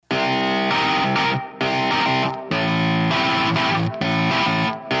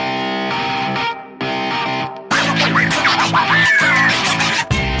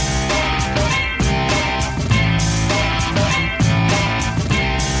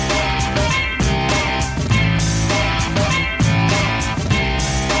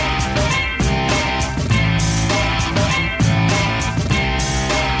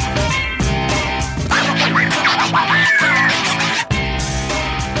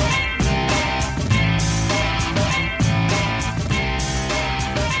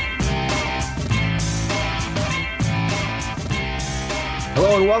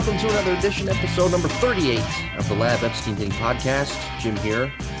and welcome to another edition, episode number 38 of the Lab Epstein Dating Podcast. Jim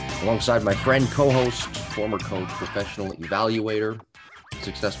here, alongside my friend, co-host, former coach, professional evaluator,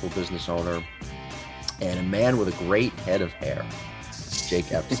 successful business owner, and a man with a great head of hair,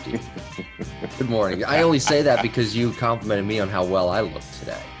 Jake Epstein. Good morning. I only say that because you complimented me on how well I look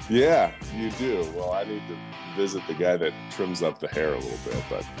today. Yeah, you do. Well, I need to visit the guy that trims up the hair a little bit,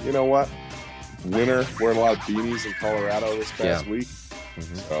 but you know what? Winter, wearing a lot of beanies in Colorado this past week.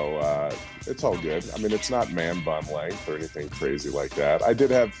 So it's all good. I mean, it's not man bun length or anything crazy like that. I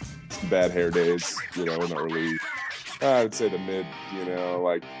did have some bad hair days, in the early, I would say the mid,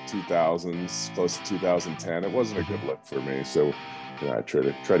 like 2000s, close to 2010. It wasn't a good look for me. So, I try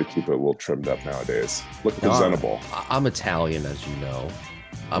to keep it a little trimmed up nowadays. Look presentable. I'm Italian, as you know.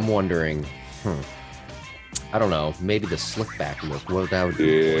 I'm wondering, I don't know, maybe the slick back look. What that would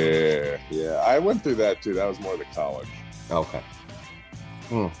be? Yeah. I went through that too. That was more the college. Okay.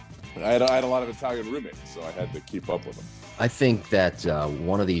 I had a lot of Italian roommates, so I had to keep up with them. I think that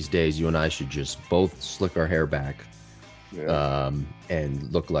one of these days you and I should just both slick our hair back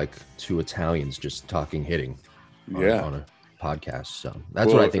and look like two Italians just hitting on a podcast. So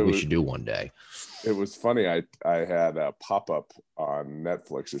that's what I think we should do one day. It was funny. I had a pop-up on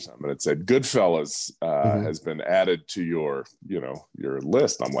Netflix or something. It said Goodfellas has been added to your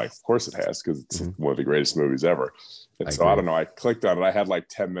list. I'm like, of course it has, because it's one of the greatest movies ever. And I don't know. I clicked on it. I had like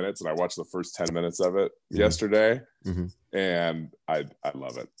 10 minutes, and I watched the first 10 minutes of it yesterday, and I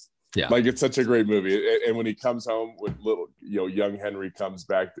love it. Yeah, like it's such a great movie. And when he comes home with little, young Henry comes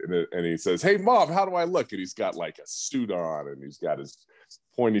back and he says, "Hey, Mom, how do I look?" And he's got like a suit on, and he's got his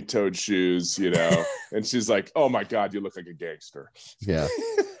pointy-toed shoes, and she's like, "Oh my God, you look like a gangster." Yeah.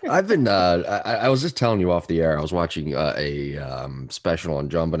 I've been, I was just telling you off the air, I was watching a special on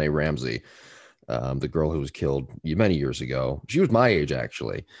JonBenet Ramsey, the girl who was killed many years ago. She was my age,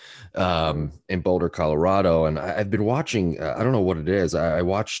 actually, in Boulder, Colorado. And I've been watching, I don't know what it is. I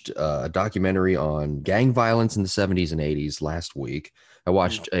watched a documentary on gang violence in the 70s and 80s last week. I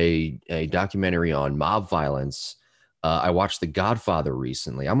watched a documentary on mob violence. I watched The Godfather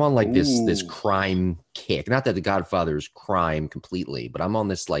recently. I'm on like this crime kick. Not that The Godfather is crime completely, but I'm on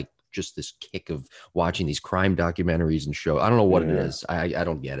this just this kick of watching these crime documentaries and shows. I don't know what it is. I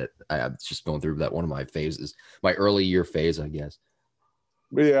don't get it. I'm just going through that one of my phases, my early year phase, I guess.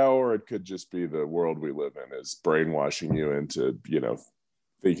 Yeah, or it could just be the world we live in is brainwashing you into,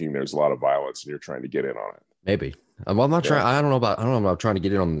 thinking there's a lot of violence and you're trying to get in on it. Maybe. Well, I'm not trying. I don't know about trying to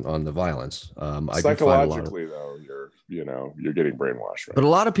get in on the violence. Psychologically, though, you're getting brainwashed. Right? But a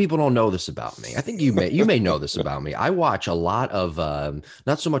lot of people don't know this about me. I think you may know this about me. I watch a lot of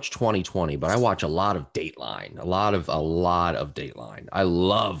not so much 2020, but I watch a lot of Dateline. A lot of Dateline. I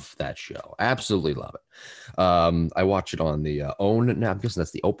love that show. Absolutely love it. I watch it on the OWN. Now I'm guessing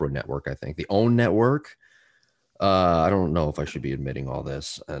that's the Oprah network. I think the OWN network. I don't know if I should be admitting all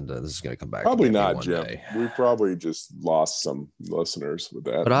this, and this is going to come back. Probably not, Jim. We probably just lost some listeners with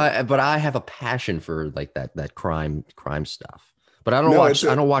that. But I have a passion for like that crime stuff. But I don't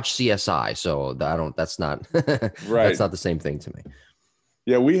watch CSI, so That's not right. That's not the same thing to me.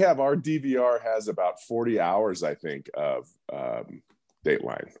 Yeah, our DVR has about 40 hours, I think, of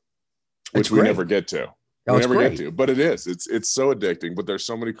Dateline, which we never get to. We never get to, but it's so addicting. But there's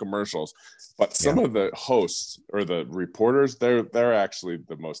so many commercials. But some of the hosts or the reporters, they're actually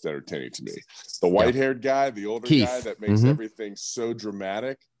the most entertaining to me. The white-haired guy, the older Keith. Guy that makes everything so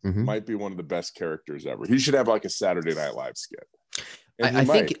dramatic, might be one of the best characters ever. He should have like a Saturday Night Live skit. I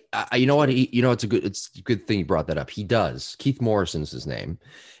think you know what it's a good thing you brought that up. He does. Keith Morrison's his name,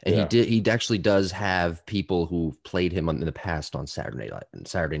 and he actually does have people who played him in the past on Saturday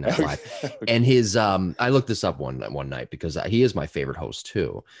Night Live. And his I looked this up one night because he is my favorite host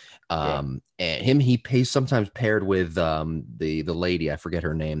too. And he sometimes paired with the lady, I forget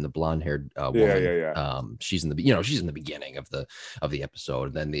her name, the blonde haired woman. She's in the beginning of the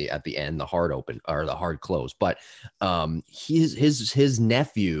episode, and then at the end the hard open or the hard close. But his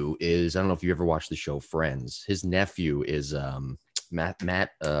nephew is, I don't know if you ever watched the show Friends. His nephew is Matt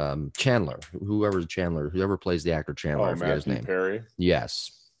Chandler, whoever plays the actor Chandler. I forget his name. Perry.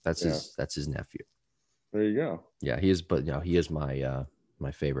 Yes, that's his nephew. There you go. Yeah, he is. But he is my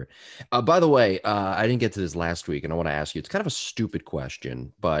favorite. By the way, I didn't get to this last week, and I want to ask you. It's kind of a stupid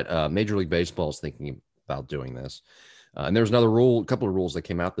question, but Major League Baseball is thinking about doing this. And there's a couple of rules that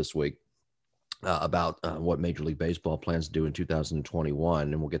came out this week. about what Major League Baseball plans to do in 2021,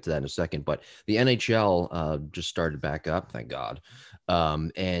 and we'll get to that in a second. But the NHL just started back up, thank God,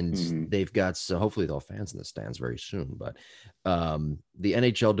 and they've got hopefully they'll have fans in the stands very soon. But the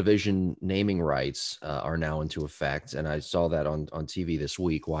NHL division naming rights are now into effect, and I saw that on TV this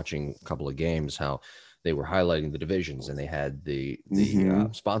week, watching a couple of games, how they were highlighting the divisions, and they had the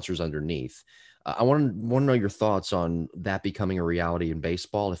sponsors underneath. I want to know your thoughts on that becoming a reality in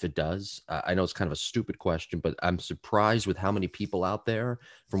baseball, if it does. I know it's kind of a stupid question, but I'm surprised with how many people out there,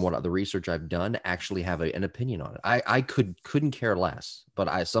 from what the research I've done, actually have an opinion on it. I couldn't care less,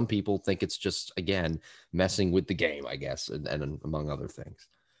 but some people think it's just, again, messing with the game, I guess, and among other things.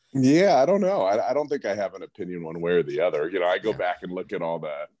 Yeah, I don't know. I don't think I have an opinion one way or the other. I go back and look at all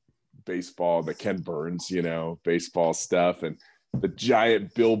the baseball, the Ken Burns, baseball stuff, and the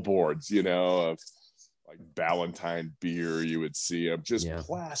giant billboards, of like Ballantine beer, you would see them just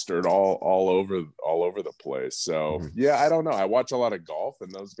plastered all over the place. So I don't know. I watch a lot of golf,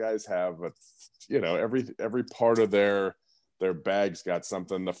 and those guys have every part of their bag's got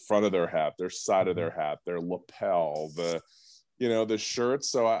something. The front of their hat, their side of their hat, their lapel, the shirts.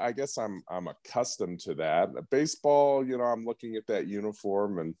 So I guess I'm accustomed to that. Baseball, I'm looking at that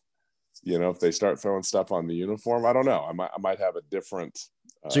uniform, and if they start throwing stuff on the uniform, I don't know. I might have a different.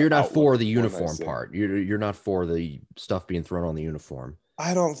 So you're not for the uniform part. You're not for the stuff being thrown on the uniform.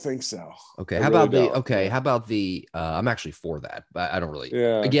 I don't think so. Okay. How about the? I'm actually for that, but I don't really.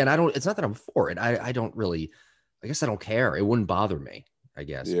 Yeah. Again, I don't. It's not that I'm for it. I don't really. I guess I don't care. It wouldn't bother me. I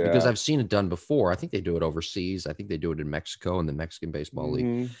guess because I've seen it done before. I think they do it overseas. I think they do it in Mexico in the Mexican Baseball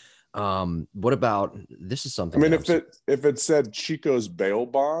League. What about this? Is something. I mean, if it said Chico's bail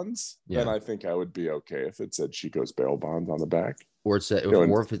bonds, then I think I would be okay. If it said Chico's bail bonds on the back, or it said,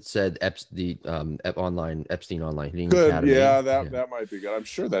 or if it said Epstein Online Hitting good, Academy. That might be good. I'm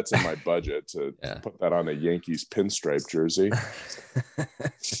sure that's in my budget to put that on a Yankees pinstripe jersey.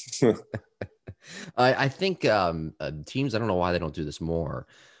 I think teams. I don't know why they don't do this more.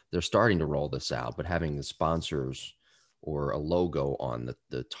 They're starting to roll this out, but having the sponsors or a logo on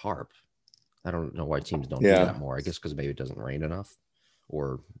the tarp. I don't know why teams don't do that more. I guess because maybe it doesn't rain enough,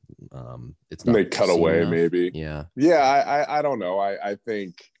 or it's not. They cut away, enough. Maybe. Yeah. I don't know. I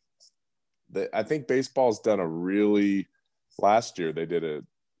think baseball's done a really. Last year they did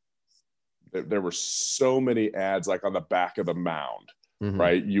there were so many ads like on the back of the mound.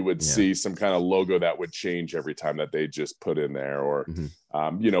 Right, you would see some kind of logo that would change every time that they just put in there, or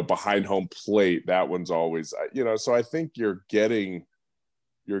behind home plate. That one's always So I think you're getting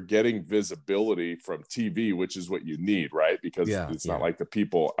visibility from TV, which is what you need, right? Because it's not like the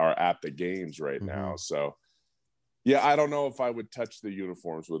people are at the games right now. So I don't know if I would touch the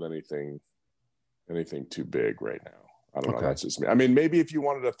uniforms with anything too big right now. I don't know. That's just me. I mean, maybe if you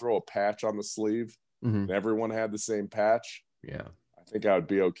wanted to throw a patch on the sleeve and everyone had the same patch. Yeah. I think I would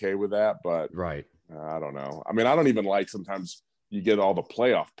be okay with that, but I don't know. I mean, I don't even like, sometimes you get all the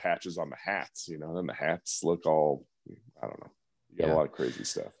playoff patches on the hats, then the hats look all, I don't know. You got a lot of crazy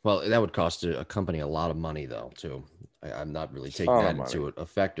stuff. Well, that would cost a company a lot of money though, too. I'm not really taking that into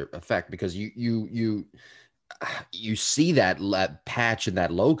effect because you see that patch and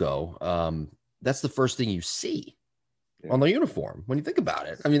that logo. That's the first thing you see on the uniform when you think about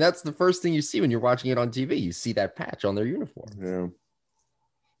it. I mean, that's the first thing you see when you're watching it on TV. You see that patch on their uniform. Yeah.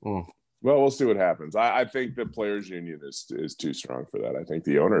 Well, we'll see what happens. I think the players union is too strong for that. I think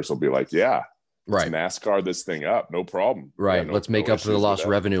the owners will be like, let's NASCAR this thing up, no problem. Right. Let's make up for the lost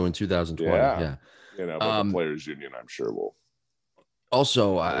revenue in 2020. Yeah. But the players union, I'm sure will.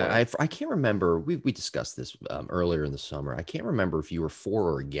 Also, I can't remember. We discussed this earlier in the summer. I can't remember if you were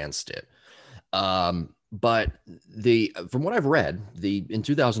for or against it. But from what I've read, in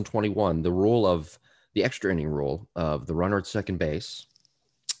 2021, the extra inning rule of the runner at second base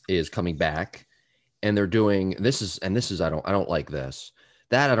is coming back, and they're doing this. I don't like this.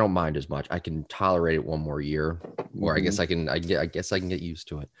 That I don't mind as much. I can tolerate it one more year, or I guess I can get used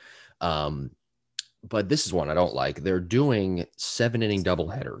to it. But this is one I don't like. They're doing 7-inning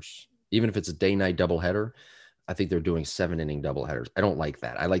doubleheaders, even if it's a day-night doubleheader. I think they're doing 7-inning doubleheaders. I don't like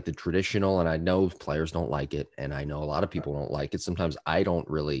that. I like the traditional, and I know players don't like it, and I know a lot of people don't like it. Sometimes I don't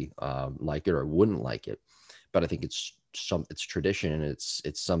really like it or wouldn't like it, but I think it's tradition, and it's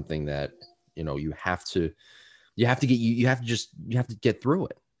something that you have to get through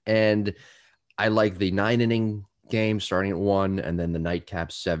it. And I like the 9-inning game starting at 1, and then the nightcap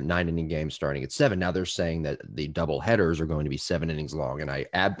 9-inning game starting at 7. Now they're saying that the double headers are going to be 7 innings long, and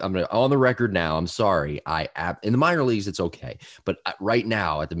I'm on the record now. I'm sorry. In the minor leagues it's okay, but right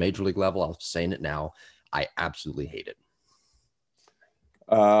now at the major league level, I'm saying it now, I absolutely hate it.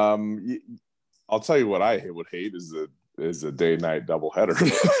 I'll tell you what I would hate is a day-night doubleheader.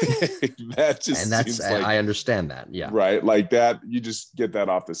 That just and that's seems like, I understand that. Yeah. Right. Like that, you just get that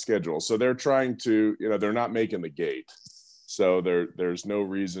off the schedule. So they're trying to, they're not making the gate. So there's no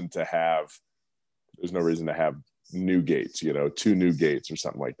reason to have new gates, 2 new gates or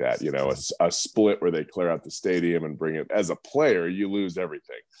something like that. A split where they clear out the stadium and bring it. As a player, you lose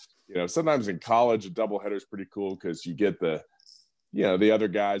everything. Sometimes in college, a doubleheader is pretty cool because you get the other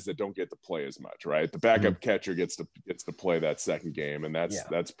guys that don't get to play as much, right? The backup catcher gets to play that second game, and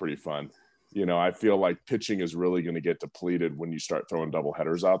that's pretty fun. I feel like pitching is really going to get depleted when you start throwing double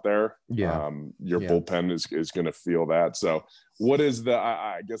headers out there. Yeah. Your bullpen is going to feel that. So what is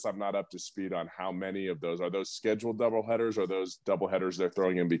I guess I'm not up to speed on how many of those are those scheduled double headers, or those double headers they're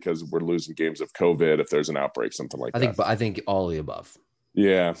throwing in because we're losing games of COVID if there's an outbreak, something like that. I think all of the above.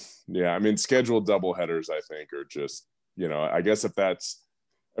 Yeah. I mean, scheduled double headers, I think, are just, I guess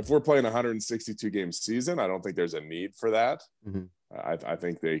if we're playing 162 game season, I don't think there's a need for that. Mm-hmm. I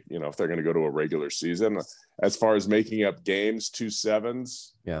think they, if they're going to go to a regular season, as far as making up games, 2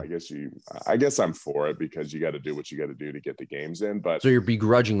 7s, I guess I'm for it because you got to do what you got to do to get the games in. But so you're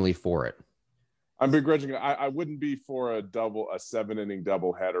begrudgingly for it. I'm begrudging. I wouldn't be for a 7-inning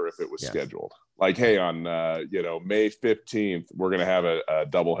double header if it was scheduled. Like, hey, on May 15th, we're going to have a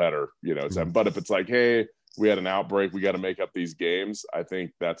double header. But if it's like, hey, we had an outbreak, we got to make up these games, I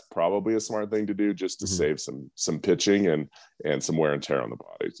think that's probably a smart thing to do, just to save some pitching and some wear and tear on the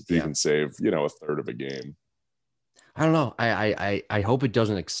body. If you can save a third of a game. I don't know. I hope it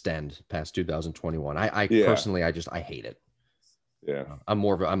doesn't extend past 2021. I personally, I hate it. Yeah, I'm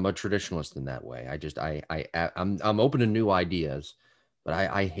a traditionalist in that way. I'm open to new ideas, but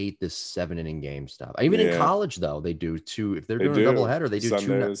I hate this 7-inning game stuff. Even in college, though, they do 2. If they're doing a double header, they do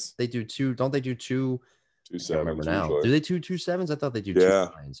Sundays. 2. They do 2. Don't they do 2? 2 7s. I remember now. Usually. Do they do 2 7s? I thought they do 2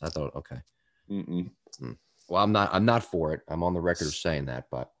 9s. I thought okay. Well, I'm not for it. I'm on the record of saying that,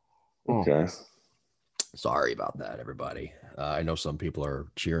 but okay. Sorry about that, everybody. I know some people are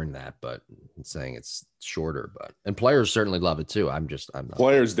cheering that, but saying it's shorter. And players certainly love it too. I'm not.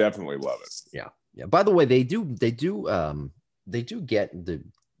 Players definitely love it. Yeah. By the way, they do get the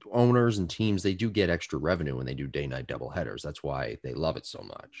owners and teams. They do get extra revenue when they do day-night double headers. That's why they love it so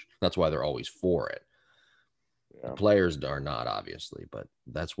much. That's why they're always for it. Yeah. The players are not, obviously, but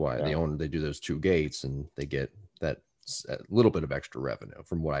that's why they do those 2 gates and they get that a little bit of extra revenue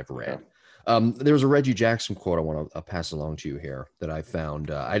from what I've read. There was a Reggie Jackson quote I want to pass along to you here that I found.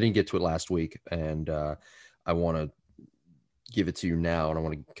 I didn't get to it last week, and I want to give it to you now, and I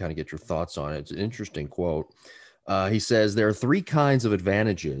want to kind of get your thoughts on it. It's an interesting quote. He says, there are 3 kinds of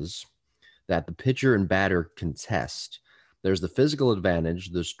advantages that the pitcher and batter contest. There's the physical advantage,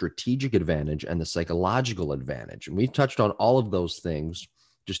 the strategic advantage, and the psychological advantage. And we've touched on all of those things,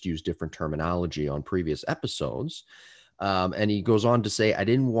 just use different terminology on previous episodes. And he goes on to say, I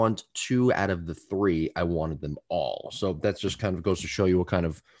didn't want 2 out of the 3. I wanted them all. So that's just kind of goes to show you what kind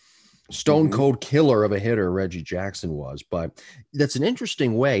of stone cold killer of a hitter Reggie Jackson was. But that's an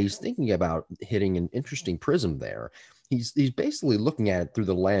interesting way. He's thinking about hitting an interesting prism there. He's basically looking at it through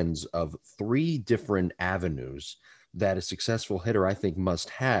the lens of 3 different avenues that a successful hitter, I think, must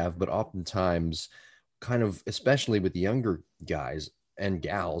have, but oftentimes kind of, especially with the younger guys and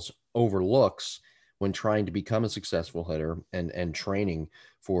gals, overlooks when trying to become a successful hitter and training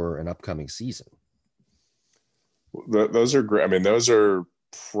for an upcoming season. Those are great. I mean, those are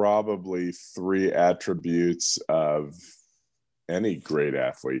probably 3 attributes of any great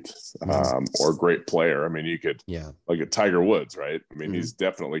athlete or great player. I mean, you could look at Tiger Woods, right? I mean, he's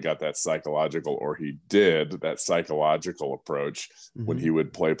definitely got that psychological, or he did that psychological approach when he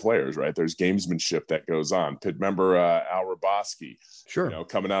would play players, right? There's gamesmanship that goes on. Remember Al Raboski,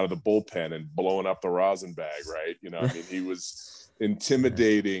 coming out of the bullpen and blowing up the rosin bag, right? I mean, he was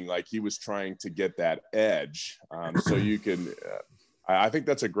intimidating, like he was trying to get that edge. So you can, I think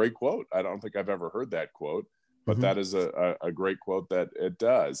that's a great quote. I don't think I've ever heard that quote. But that is a great quote that it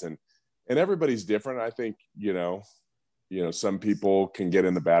does. And everybody's different. I think, some people can get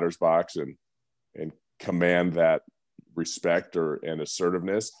in the batter's box and command that respect and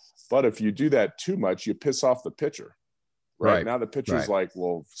assertiveness. But if you do that too much, you piss off the pitcher. Right. Now the pitcher's like,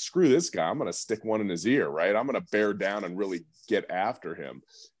 well, screw this guy. I'm going to stick one in his ear, right? I'm going to bear down and really get after him.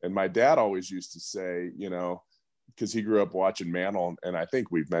 And my dad always used to say, because he grew up watching Mantle, and I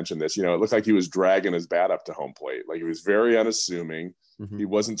think we've mentioned this, it looked like he was dragging his bat up to home plate. Like, he was very unassuming. Mm-hmm. He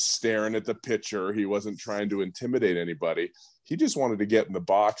wasn't staring at the pitcher. He wasn't trying to intimidate anybody. He just wanted to get in the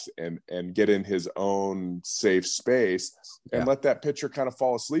box and get in his own safe space and let that pitcher kind of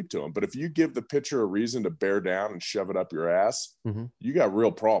fall asleep to him. But if you give the pitcher a reason to bear down and shove it up your ass, mm-hmm. you got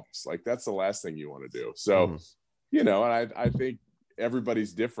real problems. Like, that's the last thing you want to do. So, mm-hmm. And I think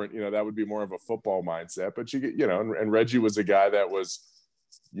everybody's different. That would be more of a football mindset. But and Reggie was a guy that was,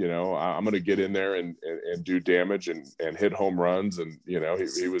 I'm going to get in there and do damage and hit home runs. And,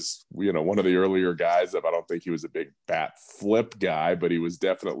 he was, one of the earlier guys I don't think he was a big bat flip guy, but he was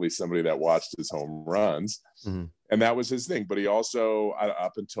definitely somebody that watched his home runs. Mm-hmm. And that was his thing. But he also,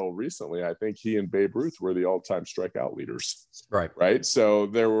 up until recently, I think he and Babe Ruth were the all-time strikeout leaders. Right. So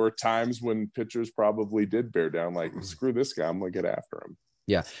there were times when pitchers probably did bear down, like, screw this guy, I'm going to get after him.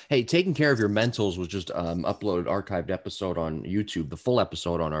 Yeah. Hey, taking care of your mentals was just uploaded, archived episode on YouTube, the full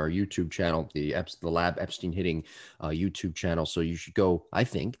episode on our YouTube channel, the Lab Epstein Hitting YouTube channel. So you should go, I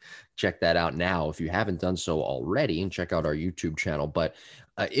think, check that out now if you haven't done so already, and check out our YouTube channel. But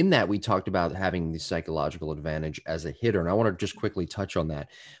in that, we talked about having the psychological advantage as a hitter. And I want to just quickly touch on that.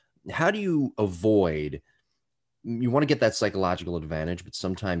 How do you avoid, you want to get that psychological advantage, but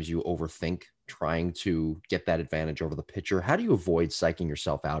sometimes you overthink trying to get that advantage over the pitcher. How do you avoid psyching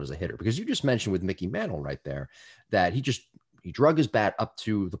yourself out as a hitter? Because you just mentioned with Mickey Mantle right there that he drug his bat up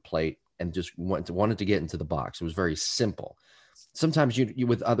to the plate and just wanted to get into the box. It was very simple. Sometimes you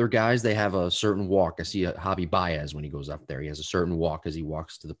with other guys, they have a certain walk. I see Javi Baez when he goes up there. He has a certain walk as he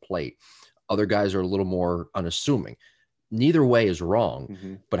walks to the plate. Other guys are a little more unassuming. Neither way is wrong.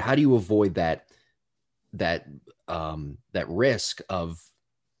 Mm-hmm. But how do you avoid that risk of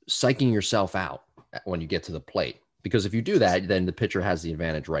psyching yourself out when you get to the plate? Because if you do that, then the pitcher has the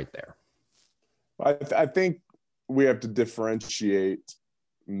advantage right there. I think we have to differentiate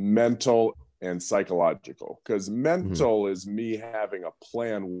mental and psychological, because mental mm-hmm. is me having a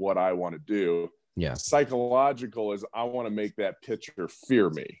plan what I want to do. Yeah. Psychological is I want to make that pitcher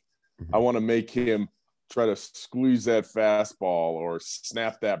fear me. Mm-hmm. I want to make him try to squeeze that fastball or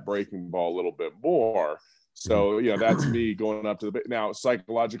snap that breaking ball a little bit more. So, that's me going up to the – now,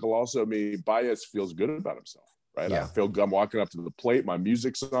 psychological also me, Baez feels good about himself, right? Yeah. I'm walking up to the plate. My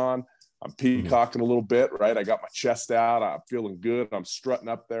music's on. I'm peacocking a little bit, right? I got my chest out. I'm feeling good. I'm strutting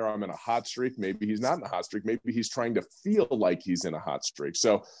up there. I'm in a hot streak. Maybe he's not in a hot streak. Maybe he's trying to feel like he's in a hot streak.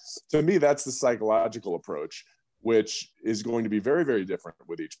 So, to me, that's the psychological approach, which is going to be very, very different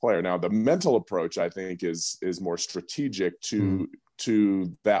with each player. Now, the mental approach, I think, is more strategic to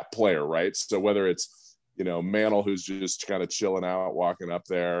that player, right? So whether it's Mantle, who's just kind of chilling out, walking up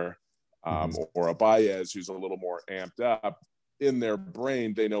there, or a Baez who's a little more amped up, in their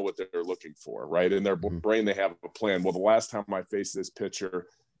brain, they know what they're looking for, right? In their brain, they have a plan. Well, the last time I faced this pitcher,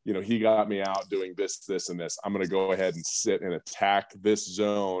 he got me out doing this, and this. I'm going to go ahead and sit and attack this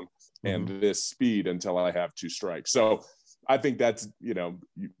zone and this speed until I have 2 strikes. So I think that's,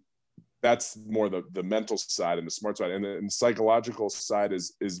 that's more the mental side and the smart side. And the psychological side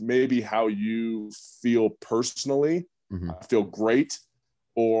is maybe how you feel personally, feel great,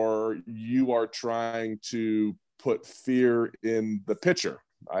 or you are trying to put fear in the pitcher.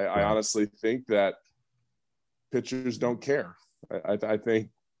 I honestly think that pitchers don't care. I think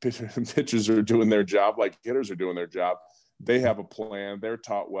pitchers are doing their job like hitters are doing their job. They have a plan. They're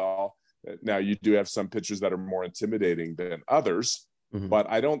taught well. Now, you do have some pitchers that are more intimidating than others, but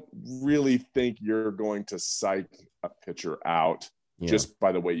I don't really think you're going to psych a pitcher out just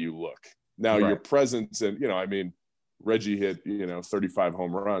by the way you look. Now, your presence and, Reggie hit, 35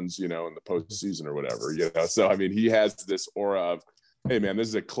 home runs, in the postseason or whatever, So, he has this aura of, hey, man, this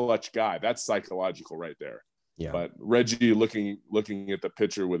is a clutch guy. That's psychological right there. Yeah. But Reggie looking at the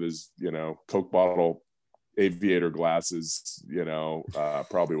pitcher with his, Coke bottle aviator glasses,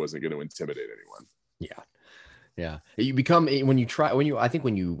 probably wasn't going to intimidate anyone. Yeah. You become, when you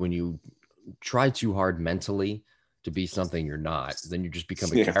try too hard mentally to be something you're not, then you just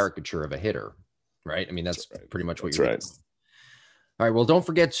become a caricature of a hitter, right? That's pretty much what you're doing. All right. Well, don't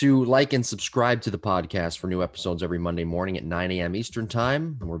forget to like and subscribe to the podcast for new episodes every Monday morning at 9 a.m. Eastern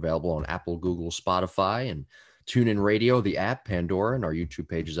time. We're available on Apple, Google, Spotify, and TuneIn Radio, the app, Pandora, and our YouTube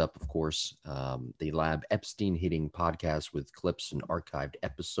page is up, of course. The Lab Epstein Hitting podcast with clips and archived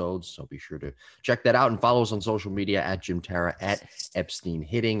episodes. So be sure to check that out and follow us on social media at Jim Tara, at Epstein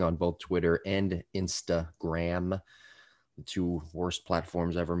Hitting on both Twitter and Instagram, the 2 worst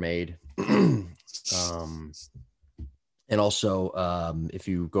platforms ever made. And also, if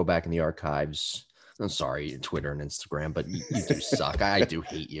you go back in the archives, I'm sorry, Twitter and Instagram, but you do suck. I do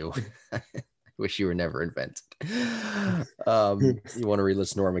hate you. Wish you were never invented. You want to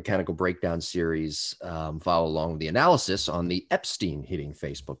re-listen to our mechanical breakdown series, follow along with the analysis on the Epstein Hitting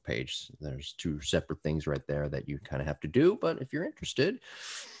Facebook page. There's two separate things right there that you kind of have to do. But if you're interested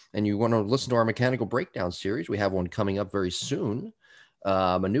and you want to listen to our mechanical breakdown series, we have one coming up very soon,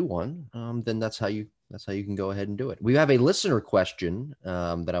 a new one, then that's how you can go ahead and do it. We have a listener question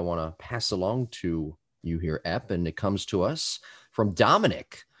that I want to pass along to you here, Ep, and it comes to us from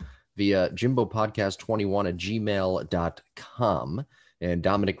Dominic via jimbopodcast21@gmail.com. And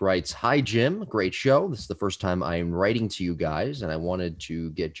Dominic writes, "Hi, Jim. Great show. This is the first time I am writing to you guys, and I wanted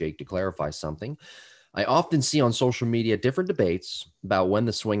to get Jake to clarify something. I often see on social media different debates about when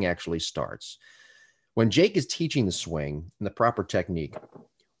the swing actually starts. When Jake is teaching the swing and the proper technique,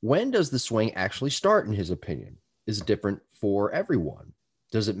 when does the swing actually start, in his opinion? Is it different for everyone?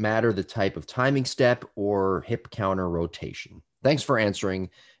 Does it matter the type of timing step or hip counter rotation? Thanks for answering."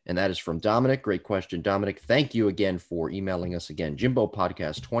 And that is from Dominic. Great question, Dominic. Thank you again for emailing us again.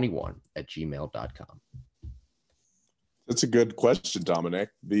 jimbopodcast21@gmail.com. That's a good question, Dominic.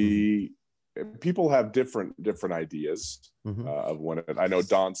 The people have different ideas of when it. I know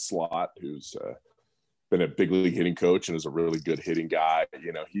Don Slott, who's been a big league hitting coach and is a really good hitting guy.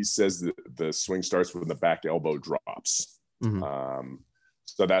 You know, he says that the swing starts when the back elbow drops.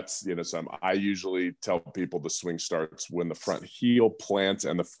 So that's, you know, I usually tell people the swing starts when the front heel plants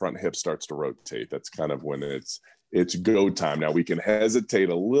and the front hip starts to rotate. That's kind of when it's go time. Now we can hesitate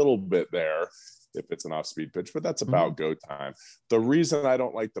a little bit there if it's an off-speed pitch, but that's about go time. The reason I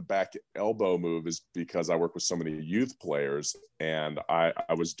don't like the back elbow move is because I work with so many youth players, and I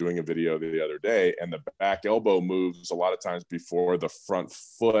was doing a video the other day, and the back elbow moves a lot of times before the front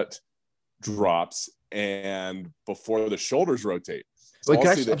foot drops and before the shoulders rotate. So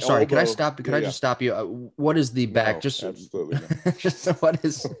wait, I'm sorry. Can I stop? Can I just stop you? What is the back? No, absolutely. What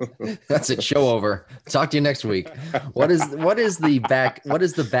is? That's it. Show over. Talk to you next week. What is the back? What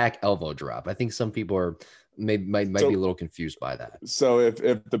is the back elbow drop? I think some people are might be a little confused by that. So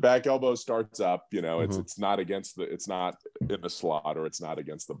if the back elbow starts up, you know, it's not against it's not in the slot, or it's not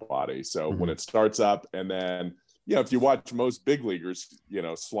against the body. So when it starts up, and then, you know, if you watch most big leaguers, you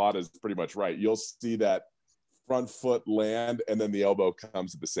know, slot is pretty much right. You'll see that front foot land, and then the elbow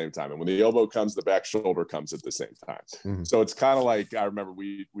comes at the same time. And when the elbow comes, the back shoulder comes at the same time. So it's kind of like, I remember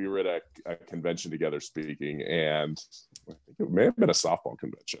we were at a convention together speaking, and I think it may have been a softball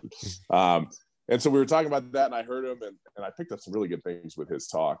convention. And so we were talking about that, and I heard him, and I picked up some really good things with his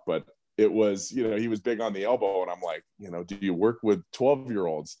talk, but it was, you know, he was big on the elbow, and I'm like, you know, do you work with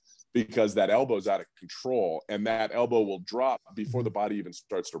 12-year-olds? Because that elbow's out of control, and that elbow will drop before the body even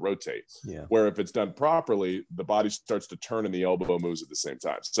starts to rotate. Where if it's done properly, the body starts to turn and the elbow moves at the same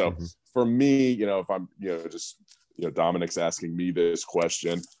time. So for me, you know, if I'm, you know, just, you know, Dominic's asking me this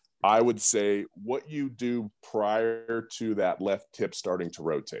question, I would say what you do prior to that left hip starting to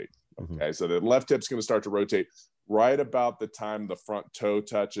rotate. Okay. So the left hip's going to start to rotate right about the time the front toe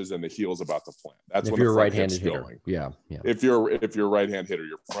touches and the heel's about to plant. That's when you're a right-handed hitter. Yeah. If you're a right-hand hitter,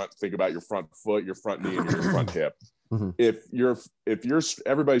 think about your front foot, your front knee, and your front hip. If you're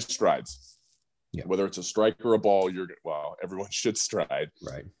everybody strides. Whether it's a strike or a ball, everyone should stride.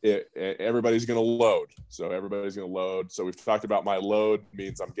 Right. Everybody's going to load. So everybody's going to load. So we've talked about my load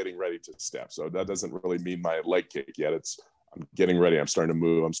means I'm getting ready to step. So that doesn't really mean my leg kick yet. I'm getting ready. I'm starting to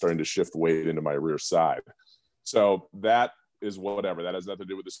move. I'm starting to shift weight into my rear side. So that is whatever. That has nothing to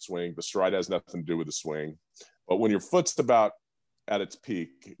do with the swing. The stride has nothing to do with the swing. But when your foot's about at its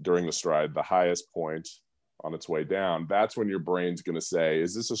peak during the stride, the highest point on its way down, that's when your brain's going to say,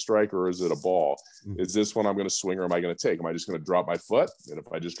 is this a strike or is it a ball? Is this one I'm going to swing, or am I going to take? Am I just going to drop my foot? And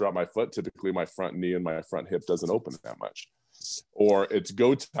if I just drop my foot, typically my front knee and my front hip doesn't open that much. Or it's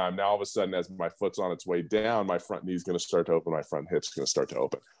go time. Now, all of a sudden, as my foot's on its way down, my front knee is going to start to open. My front hip's going to start to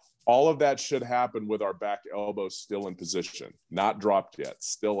open. All of that should happen with our back elbow still in position, not dropped yet,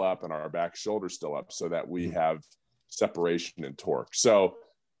 still up, and our back shoulder still up, so that we have separation and torque. So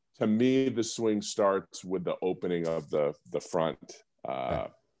to me, the swing starts with the opening of the front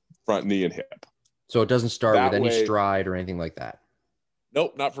knee and hip. So it doesn't start with any stride or anything like that?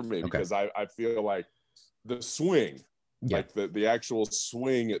 Nope, not for me, because I feel like the swing, like the actual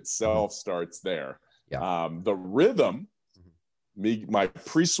swing itself starts there. The rhythm, my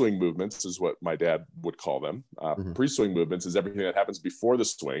pre-swing movements is what my dad would call them. Pre-swing movements is everything that happens before the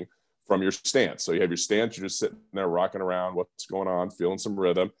swing from your stance. So you have your stance, you're just sitting there rocking around, what's going on, feeling some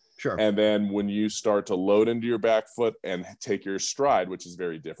rhythm. Sure. And then when you start to load into your back foot and take your stride, which is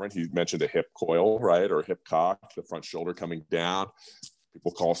very different. He mentioned a hip coil, right? Or hip cock, the front shoulder coming down.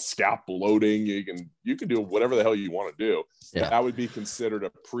 people call scalp loading. You can do whatever the hell you want to do. Yeah. That would be considered a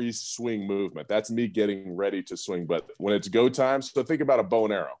pre-swing movement. That's me getting ready to swing. But when it's go time, so think about a bow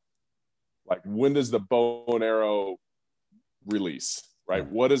and arrow. Like, when does the bow and arrow release, right?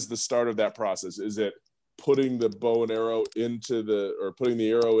 What is the start of that process? Is it putting the bow and arrow putting the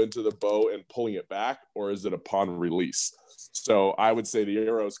arrow into the bow and pulling it back, or is it upon release? So I would say the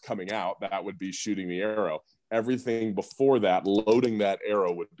arrow's coming out. That would be shooting the arrow. Everything before that, loading that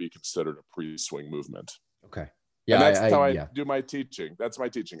arrow, would be considered a pre-swing movement. Okay. Yeah, and that's how I do my teaching. That's my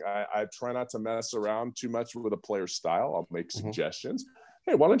teaching. I try not to mess around too much with a player's style. I'll make suggestions.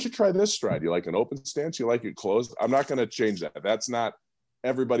 Hey, why don't you try this stride? You like an open stance? You like it closed? I'm not going to change that. That's not,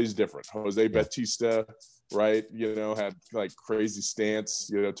 everybody's different. Jose Bautista, right? Had like crazy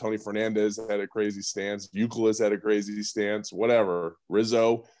stance. Tony Fernandez had a crazy stance. Euclid had a crazy stance, whatever.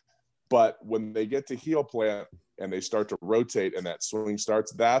 Rizzo. But when they get to heel plant and they start to rotate and that swing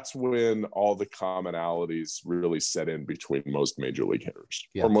starts, that's when all the commonalities really set in between most major league hitters,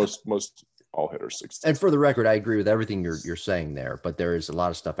 or most all hitters. And for the record, I agree with everything you're saying there, but there is a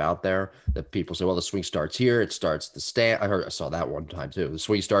lot of stuff out there that people say, well, the swing starts here, it starts the stance. I saw that one time too. The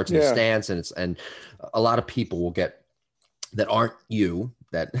swing starts in the stance, and a lot of people will get that aren't you,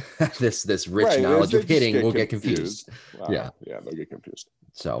 that this rich knowledge of hitting will get confused. They'll get confused.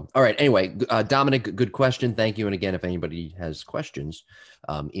 So, all right. Anyway, Dominic, good question. Thank you. And again, if anybody has questions,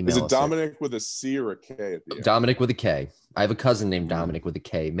 email us. Is it Dominic with a C or a K at the end? Dominic with a K. I have a cousin named Dominic with a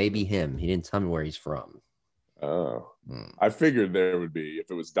K. Maybe him. He didn't tell me where he's from. Oh, I figured there would be, if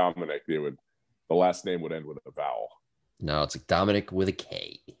it was Dominic, the last name would end with a vowel. No, it's like Dominic with a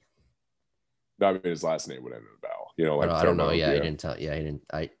K. No, I mean, his last name would end with a vowel. Like I don't know. Yeah, he didn't tell. Yeah, he didn't.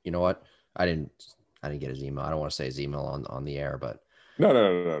 You know what? I didn't get his email. I don't want to say his email on the air, but.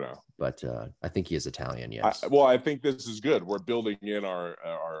 No. But I think he is Italian. Yes. I think this is good. We're building in our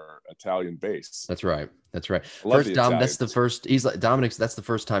Italian base. That's right. First, that's the first. He's like Dominic's. That's the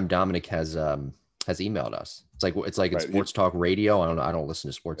first time Dominic has emailed us. It's like in sports talk radio. I don't listen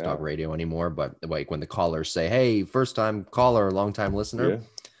to sports talk radio anymore. But like when the callers say, "Hey, first time caller, long time listener." Yeah.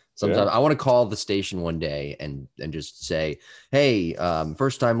 Sometimes I want to call the station one day and just say, "Hey,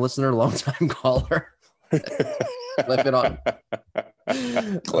 first time listener, long time caller." Flip it on.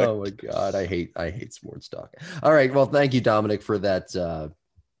 Oh my God, I hate sports talk. All right, well, thank you, Dominic, for that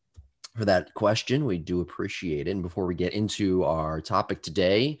question. We do appreciate it. And before we get into our topic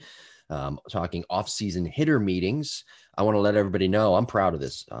today, talking off-season hitter meetings, I want to let everybody know I'm proud of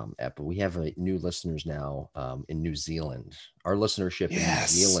this. But we have new listeners now in New Zealand. Our listenership in New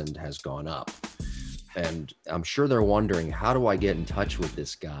Zealand has gone up. And I'm sure they're wondering, how do I get in touch with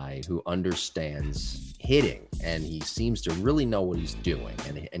this guy who understands hitting? And he seems to really know what he's doing.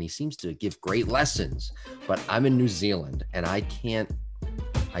 And he seems to give great lessons. But I'm in New Zealand and I can't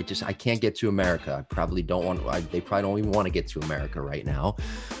get to America. I probably don't want, they probably don't even want to get to America right now.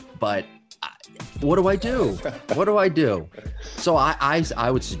 But what do I do? What do I do? So I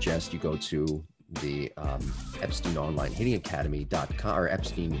would suggest you go to the Epstein Online Hitting Academy.com or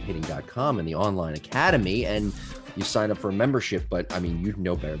EpsteinHitting.com and the online academy, and you sign up for a membership. But I mean, you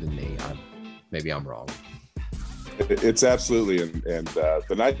know better than me. Maybe I'm wrong. It's absolutely, and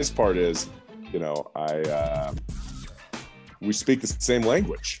the nice part is, we speak the same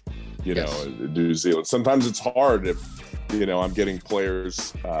language. In New Zealand. Sometimes it's hard if I'm getting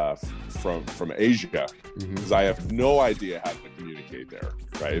players from Asia because I have no idea how to communicate there,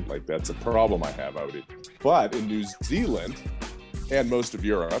 right? Like that's a problem I have. But in New Zealand and most of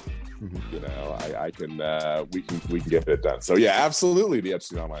Europe, I can we can get it done. So yeah, absolutely, the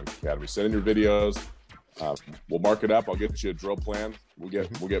Epstein Online Academy. Send in your videos. We'll mark it up. I'll get you a drill plan. We'll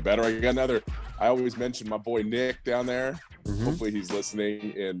get better. I always mention my boy Nick down there. Hopefully he's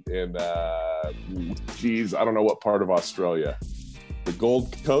listening in I don't know what part of Australia. The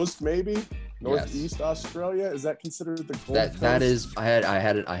Gold Coast, maybe? Northeast Australia? Is that considered the Gold Coast? That is, I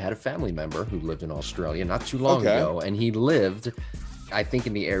had a family member who lived in Australia not too long ago, and he lived, I think,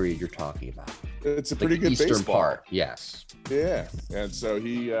 in the area you're talking about. It's a pretty good eastern baseball part. Yes. Yeah. And so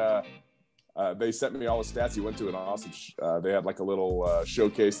he they sent me all his stats. He went to an awesome they had like a little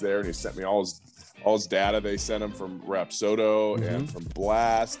showcase there, and he sent me all his data. They sent him from Rapsodo and from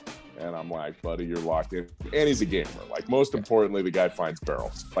Blast, and I'm like, buddy, you're locked in. And he's a gamer. Like, most importantly, the guy finds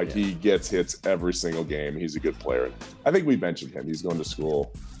barrels. Like, he gets hits every single game. He's a good player. I think we mentioned him. He's going to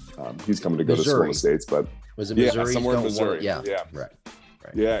school. He's coming to go to school in the States, but was it Missouri? Somewhere in Missouri. Yeah, right.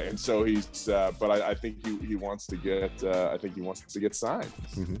 Right. Yeah, and so he's, but I think he wants to get, I think he wants to get signed.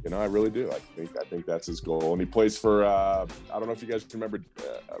 Mm-hmm. You know, I really do. I think that's his goal. And he plays for, I don't know if you guys remember,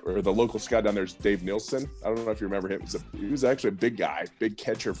 or the local scout down there is Dave Nielsen. I don't know if you remember him. He was actually a big guy, big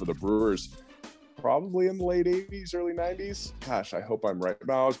catcher for the Brewers, probably in the late '80s, early '90s. Gosh, I hope I'm right.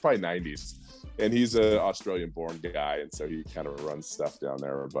 No, it was probably '90s. And he's an Australian-born guy, and so he kind of runs stuff down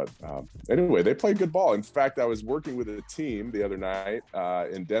there. But anyway, they play good ball. In fact, I was working with a team the other night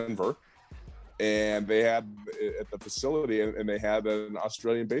in Denver, and they had at the facility, and they had an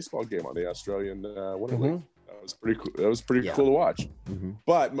Australian baseball game on the Australian Winter League. That was pretty cool. That was pretty cool to watch. Mm-hmm.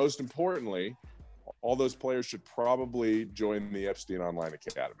 But most importantly, all those players should probably join the Epstein Online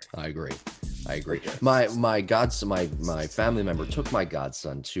Academy. I agree. My family member took my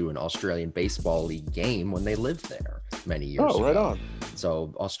godson to an Australian baseball league game when they lived there many years ago. Right on.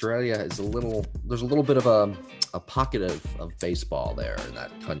 So Australia is there's a little bit of a pocket of baseball there in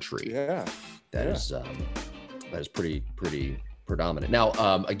that country. Yeah. That is pretty predominant.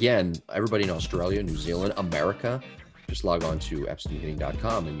 Now, again, everybody in Australia, New Zealand, America, just log on to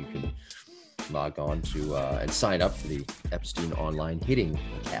EpsteinHitting.com and you can log on to and sign up for the Epstein Online Hitting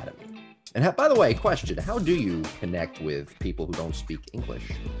Academy. And by the way, question: how do you connect with people who don't speak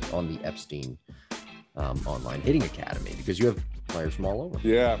English on the Epstein Online Hitting Academy? Because you have players from all over.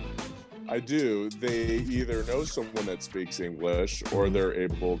 Yeah, I do. They either know someone that speaks English, or they're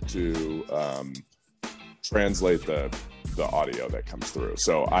able to translate the audio that comes through.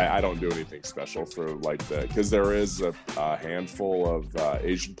 So I don't do anything special for because there is a handful of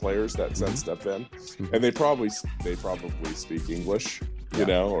Asian players that send stuff in, and they probably speak English. You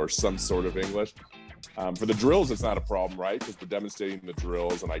know, or some sort of English. For the drills, it's not a problem, right? Because we're demonstrating the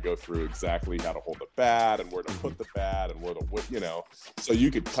drills, and I go through exactly how to hold the bat and where to put the bat and where to, so you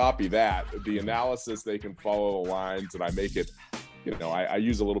could copy that. The analysis, they can follow the lines, and I make it, I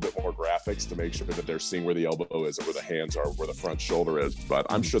use a little bit more graphics to make sure that they're seeing where the elbow is, or where the hands are, where the front shoulder is. But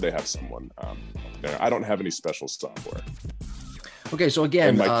I'm sure they have someone there. I don't have any special software. Okay, so again,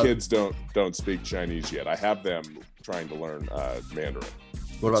 and my kids don't speak Chinese yet. I have them trying to learn Mandarin.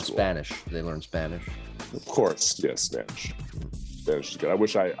 What about Spanish? Do they learn Spanish? Of course, yes, Spanish. Spanish is good. I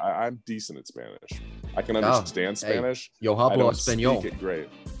wish I'm decent at Spanish. I can understand Spanish. Yo hablo español. Speak it great.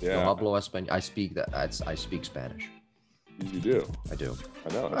 Yeah. Yo hablo español. I speak that. I speak Spanish. You do. I do.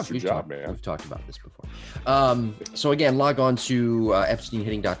 I know. That's your job, man. We've talked about this before. So again, log on to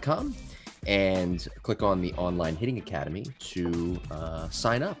EpsteinHitting.com and click on the Online Hitting Academy to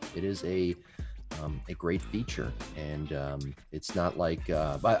sign up. It is a great feature, and it's not like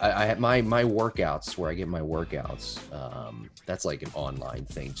I have my workouts where I get my workouts. That's like an online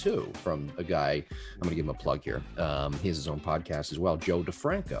thing too, from a guy. I'm gonna give him a plug here. He has his own podcast as well, Joe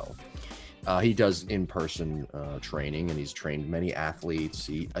DeFranco. He does in-person training, and he's trained many athletes.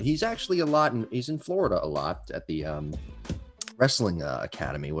 He's actually he's in Florida a lot at the wrestling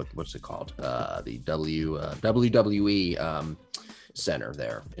academy. What's it called? The WWE center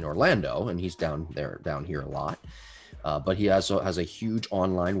there in Orlando, and he's down here a lot. But he also has a huge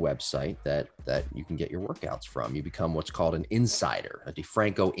online website that you can get your workouts from. You become what's called an insider, a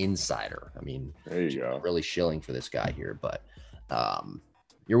DeFranco insider. I mean, there you go. Really shilling for this guy here, but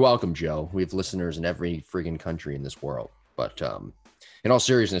you're welcome, Joe. We have listeners in every friggin' country in this world. But in all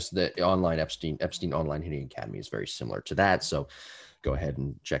seriousness, the Epstein Online Hitting Academy is very similar to that. So go ahead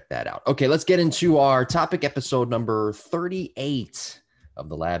and check that out. Okay, let's get into our topic, episode number 38 of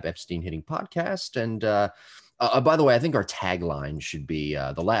the Lab Epstein Hitting Podcast. And by the way, I think our tagline should be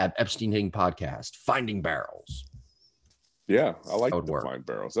the Lab Epstein Hitting Podcast, Finding Barrels. Yeah, I like to find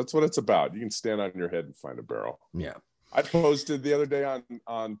barrels. That's what it's about. You can stand on your head and find a barrel. Yeah. I posted the other day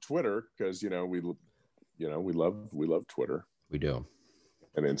on Twitter because we love Twitter. We do.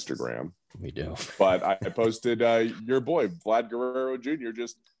 And Instagram. We do. But I posted your boy Vlad Guerrero Jr.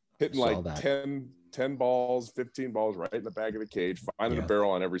 just hitting like 10 balls, 15 balls right in the back of the cage, finding a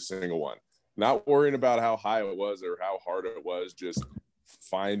barrel on every single one. Not worrying about how high it was or how hard it was, just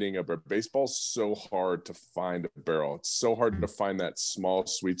finding a barrel. Baseball's so hard to find a barrel. It's so hard to find that small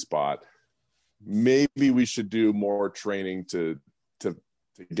sweet spot. Maybe we should do more training to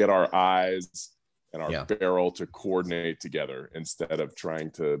get our eyes and our barrel to coordinate together instead of trying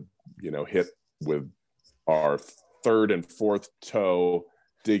to, hit with our third and fourth toe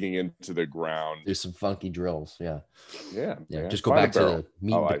digging into the ground. There's some funky drills. Yeah. Just go back to the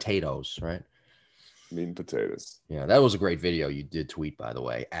meat and potatoes, right? Meat and potatoes. Yeah, that was a great video you did tweet, by the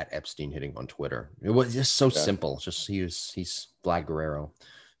way, at Epstein Hitting on Twitter. It was just so simple. Just he's Vlad Guerrero.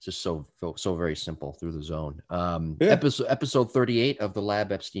 just so very simple through the zone. Yeah. Episode 38 of the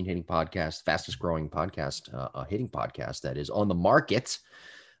Lab Epstein Hitting Podcast, fastest growing podcast, hitting podcast that is on the market.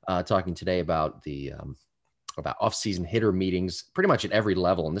 Talking today about about off-season hitter meetings, pretty much at every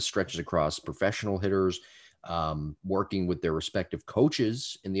level, and this stretches across professional hitters, working with their respective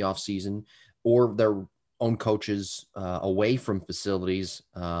coaches in the off-season, or their own coaches away from facilities,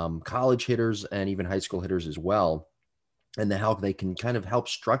 college hitters, and even high school hitters as well, and how they can kind of help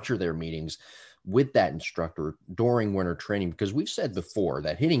structure their meetings with that instructor during winter training. Because we've said before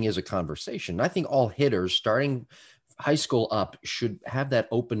that hitting is a conversation. I think all hitters starting high school up should have that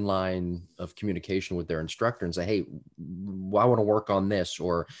open line of communication with their instructor and say, hey, I want to work on this,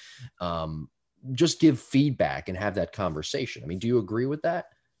 or just give feedback and have that conversation. I mean, do you agree with that?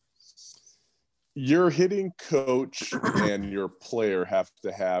 Your hitting coach and your player have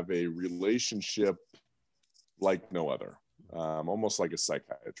to have a relationship like no other, almost like a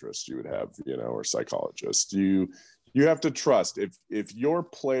psychiatrist you would have, or psychologist. You have to trust. If your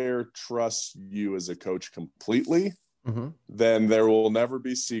player trusts you as a coach completely, then there will never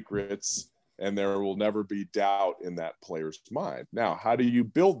be secrets and there will never be doubt in that player's mind. Now, how do you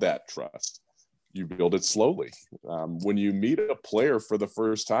build that trust? You build it slowly. When you meet a player for the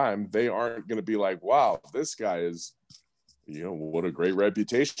first time, they aren't going to be like, wow, this guy is, what a great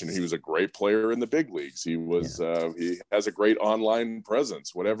reputation. He was a great player in the big leagues. He was, he has a great online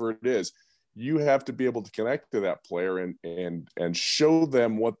presence, whatever it is. You have to be able to connect to that player and show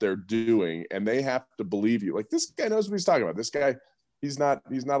them what they're doing. And they have to believe you. Like, this guy knows what he's talking about. This guy, he's not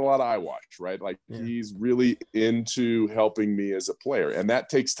a lot of eye watch, right? Like, he's really into helping me as a player. And that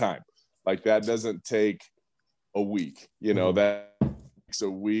takes time. Like, that doesn't take a week, that takes a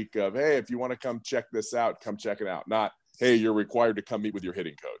week of, hey, if you want to come check this out, come check it out. Not, hey, you're required to come meet with your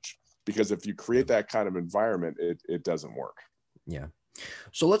hitting coach. Because if you create that kind of environment, it doesn't work. Yeah.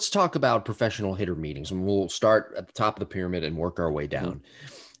 So let's talk about professional hitter meetings, and we'll start at the top of the pyramid and work our way down.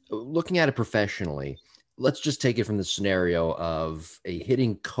 Looking at it professionally, let's just take it from the scenario of a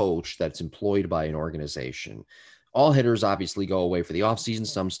hitting coach that's employed by an organization. All hitters obviously go away for the offseason.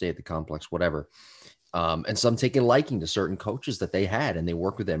 Some stay at the complex, whatever. And some take a liking to certain coaches that they had, and they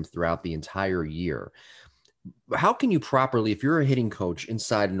work with them throughout the entire year. How can you properly, if you're a hitting coach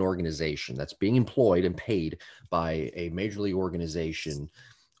inside an organization that's being employed and paid by a major league organization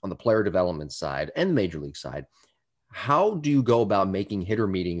on the player development side and the major league side, how do you go about making hitter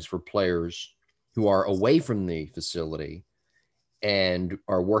meetings for players who are away from the facility and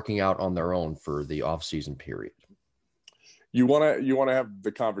are working out on their own for the off-season period? You want to have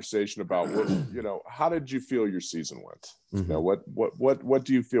the conversation about what, how did you feel your season went? What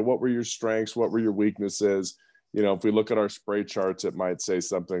do you feel? What were your strengths? What were your weaknesses? If we look at our spray charts, it might say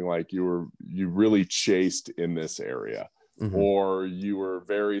something like you really chased in this area, or you were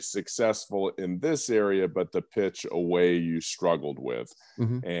very successful in this area, but the pitch away you struggled with.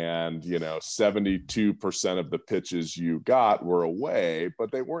 And, 72% of the pitches you got were away,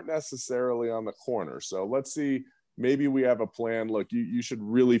 but they weren't necessarily on the corner. So let's see. Maybe we have a plan. Look, you should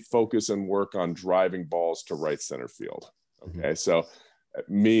really focus and work on driving balls to right center field. Okay. So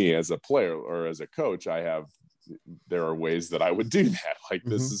me as a player or as a coach, there are ways that I would do that. Like,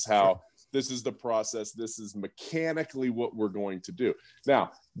 this is how, this is the process. This is mechanically what we're going to do.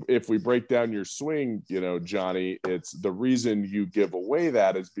 Now, if we break down your swing, Johnny, it's the reason you give away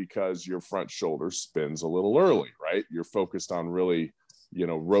that is because your front shoulder spins a little early, right? You're focused on really,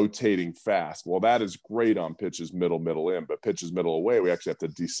 rotating fast. Well, that is great on pitches middle in, but pitches middle away, we actually have to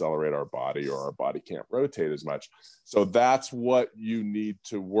decelerate our body, or our body can't rotate as much. So that's what you need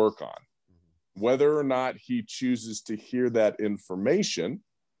to work on. Whether or not he chooses to hear that information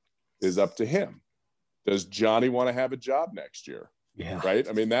is up to him. Does Johnny want to have a job next year? Yeah. Right.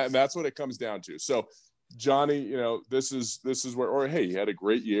 I mean, that's what it comes down to. So Johnny, this is where, or, hey, you had a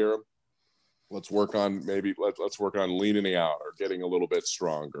great year. Let's work on let's work on leaning out, or getting a little bit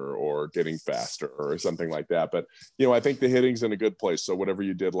stronger, or getting faster, or something like that. But, I think the hitting's in a good place. So whatever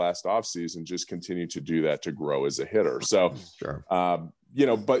you did last offseason, just continue to do that to grow as a hitter. So, sure.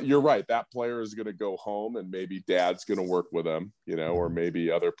 But you're right. That player is going to go home, and maybe dad's going to work with him, or maybe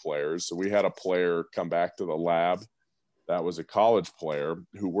other players. So we had a player come back to the lab. That was a college player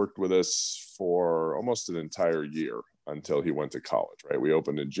who worked with us for almost an entire year until he went to college, right? We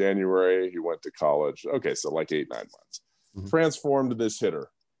opened in January. He went to college. Okay. So like 8-9 months, transformed this hitter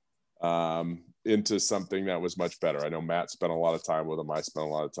into something that was much better. I know Matt spent a lot of time with him. I spent a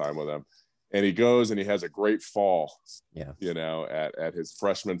lot of time with him, and he goes and he has a great fall, at his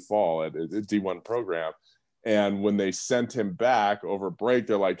freshman fall at a D1 program. And when they sent him back over break,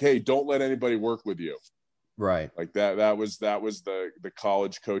 they're like, hey, don't let anybody work with you. Right. Like that was the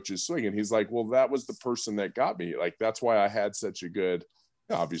college coach's swing. And he's like, well, that was the person that got me. Like, that's why I had such a good,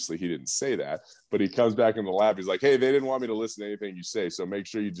 obviously he didn't say that, but he comes back in the lab. He's like, hey, they didn't want me to listen to anything you say. So make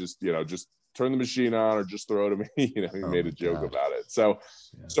sure you just turn the machine on or just throw it to me. He made a joke about it. So,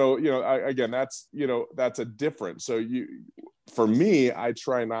 again, that's a difference. So for me, I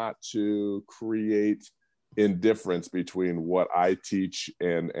try not to create indifference between what I teach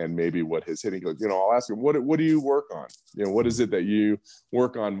and maybe what his hitting goes. I'll ask him, what do you work on? What is it that you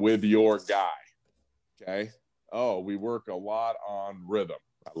work on with your guy? Okay. Oh, we work a lot on rhythm.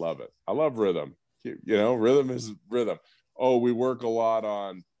 I love it. I love rhythm. Rhythm is rhythm. Oh, we work a lot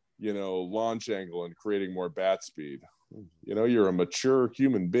on, launch angle and creating more bat speed. You're a mature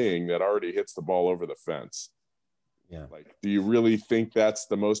human being that already hits the ball over the fence. Yeah. Like, do you really think that's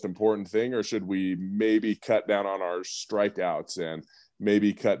the most important thing, or should we maybe cut down on our strikeouts and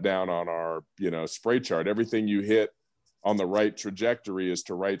maybe cut down on our, spray chart? Everything you hit on the right trajectory is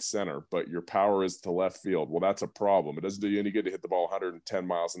to right center, but your power is to left field. Well, that's a problem. It doesn't do you any good to hit the ball 110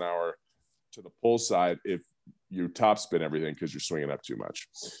 miles an hour to the pull side if you top spin everything because you're swinging up too much.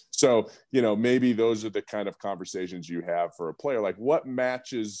 So, maybe those are the kind of conversations you have for a player. Like, what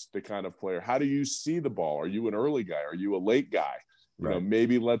matches the kind of player? How do you see the ball? Are you an early guy? Are you a late guy? Right.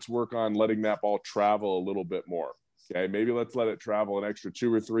 Maybe let's work on letting that ball travel a little bit more. Okay. Maybe let's let it travel an extra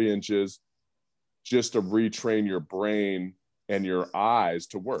 2 or 3 inches just to retrain your brain and your eyes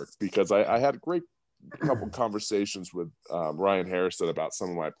to work. Because I had a great couple conversations with Ryan Harrison about some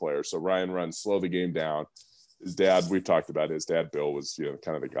of my players. So Ryan runs Slow the Game Down. His dad, we've talked about his dad, Bill, was,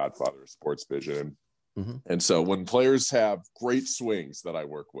 kind of the godfather of sports vision. And so when players have great swings that I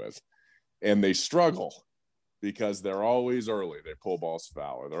work with and they struggle because they're always early, they pull balls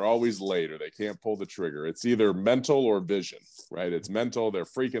foul, or they're always late, or they can't pull the trigger. It's either mental or vision, right? It's mental. They're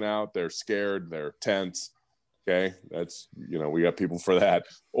freaking out. They're scared. They're tense. Okay. That's, we got people for that.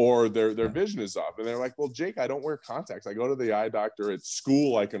 Or their vision is off. And they're like, well, Jake, I don't wear contacts. I go to the eye doctor at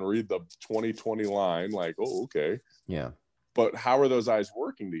school. I can read the 20/20 line. Like, oh, okay. Yeah. But how are those eyes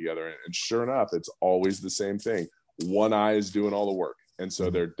working together? And sure enough, it's always the same thing. One eye is doing all the work. And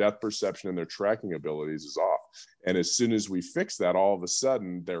so their depth perception and their tracking abilities is off. And as soon as we fix that, all of a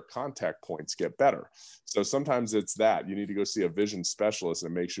sudden their contact points get better. So sometimes it's that you need to go see a vision specialist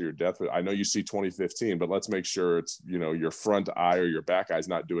and make sure your depth. I know you see 20/15, but let's make sure it's, your front eye or your back eye is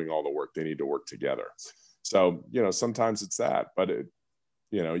not doing all the work. They need to work together. So, sometimes it's that, but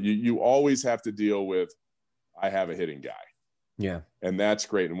you always have to deal with, I have a hitting guy. Yeah. And that's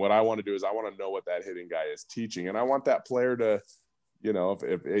great. And what I want to do is I want to know what that hitting guy is teaching. And I want that player to,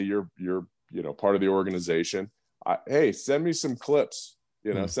 if you're part of the organization, hey, send me some clips,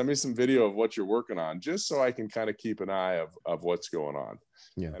 send me some video of what you're working on, just so I can kind of keep an eye of what's going on.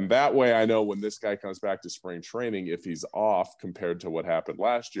 Yeah. And that way I know when this guy comes back to spring training, if he's off compared to what happened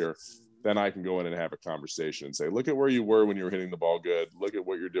last year, then I can go in and have a conversation and say, look at where you were when you were hitting the ball good. Look at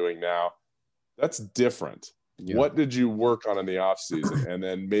what you're doing now. That's different. Yeah. What did you work on in the off season? And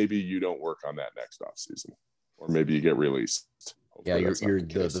then maybe you don't work on that next off season, or maybe you get released. Hopefully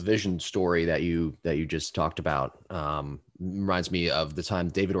the vision story that you just talked about reminds me of the time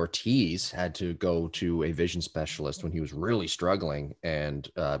David Ortiz had to go to a vision specialist when he was really struggling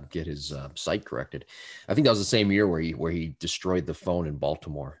and get his sight corrected. I think that was the same year where he destroyed the phone in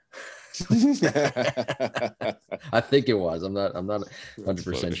Baltimore. I think it was. I'm not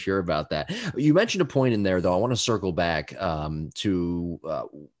 100% sure about that. You mentioned a point in there, though. I want to circle back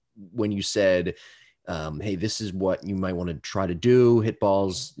to when you said, hey, this is what you might want to try to do: hit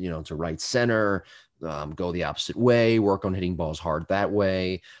balls, to right center, go the opposite way, work on hitting balls hard that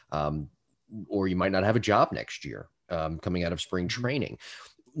way, or you might not have a job next year coming out of spring training.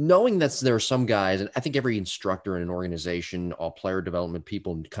 Knowing that there are some guys, and I think every instructor in an organization, all player development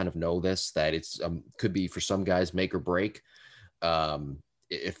people kind of know this, that it's could be for some guys make or break.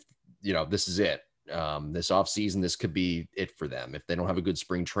 If this is it, this offseason, this could be it for them. If they don't have a good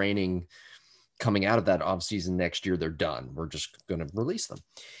spring training coming out of that offseason next year, they're done. We're just going to release them.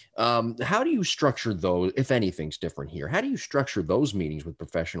 How do you structure those, if anything's different here? How do you structure those meetings with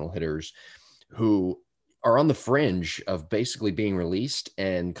professional hitters who are on the fringe of basically being released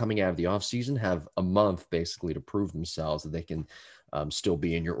and coming out of the offseason, have a month basically to prove themselves that they can still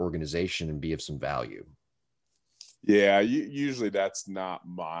be in your organization and be of some value? Yeah, usually that's not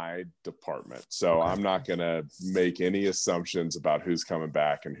my department. So I'm not going to make any assumptions about who's coming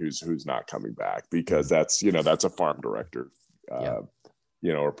back and who's not coming back, because that's a farm director,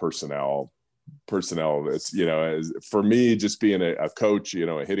 or personnel. It's, for me, just being a coach,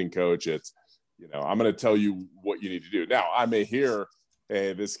 a hitting coach, it's, I'm going to tell you what you need to do. Now, I may hear,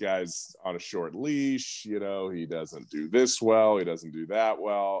 hey, this guy's on a short leash, you know, he doesn't do this well, he doesn't do that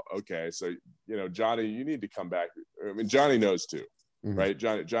well. Okay, so, you know, Johnny, you need to come back. I mean, Johnny knows too, right?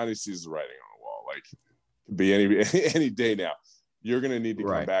 Johnny sees the writing on the wall. Like, be any day now. You're going to need to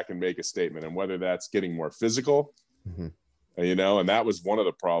come back and make a statement, and whether that's getting more physical, you know, and that was one of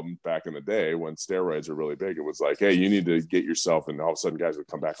the problems back in the day when steroids were really big. It was like, hey, you need to get yourself, and all of a sudden guys would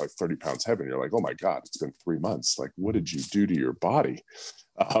come back like 30 pounds heavy, and you're like, oh my God, it's been 3 months. Like, what did you do to your body?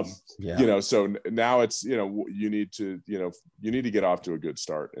 You know, so now it's, you know, you need to get off to a good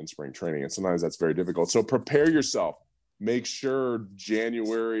start in spring training, and sometimes that's very difficult. So prepare yourself. Make sure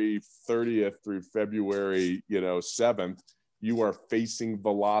January 30th through February, you know, 7th, you are facing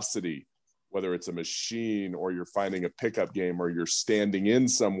velocity. Whether it's a machine or you're finding a pickup game or you're standing in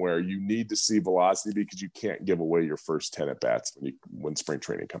somewhere, you need to see velocity, because you can't give away your first 10 at bats when spring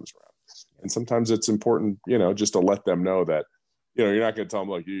training comes around. And sometimes it's important, you know, just to let them know that, you know, you're not going to tell them,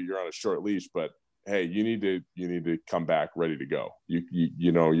 look, you're on a short leash, but hey, you need to come back ready to go.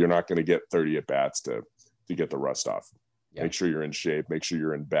 You know, you're not going to get 30 at bats to get the rust off. Yeah. Make sure you're in shape. Make sure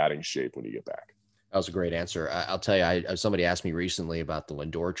you're in batting shape when you get back. That was a great answer. I'll tell you, somebody asked me recently about the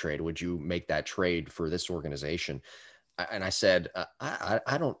Lindor trade. Would you make that trade for this organization? And I said, I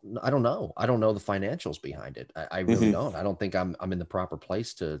don't know. I don't know the financials behind it. I really don't. I don't think I'm in the proper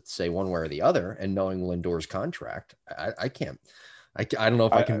place to say one way or the other. And knowing Lindor's contract, I can't. I don't know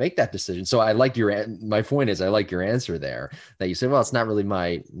if I can make that decision. So I like my point is, I like your answer there, that you said, well, it's not really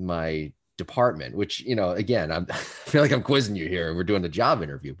my department, which, you know, again, I feel like I'm quizzing you here and we're doing a job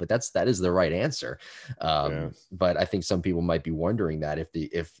interview, but that is the right answer. But I think some people might be wondering that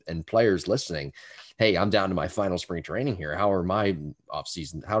and players listening, hey, I'm down to my final spring training here. How are my off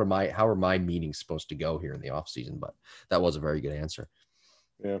season? How are my meetings supposed to go here in the off season? But that was a very good answer.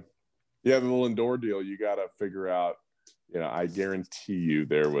 Yeah. The Lindor deal, you got to figure out, you know, I guarantee you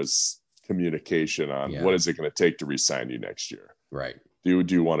there was communication on what is it going to take to re-sign you next year? Right. Do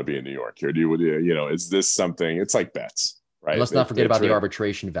you want to be in New York here? You know, is this something? It's like bets, right? And let's not forget about the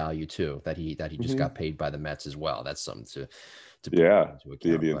arbitration value too, that he just got paid by the Mets as well. That's something to put into account.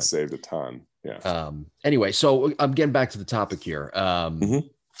 The Indians saved a ton. Yeah. Anyway, so I'm getting back to the topic here.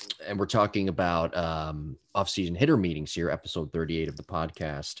 And we're talking about off-season hitter meetings here, episode 38 of the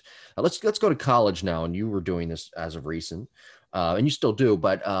podcast. Let's go to college now, and you were doing this as of recent. And you still do,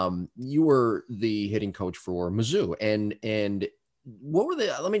 but you were the hitting coach for Mizzou, and what were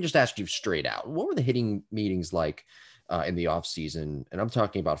let me just ask you straight out, what were the hitting meetings like in the off season? And I'm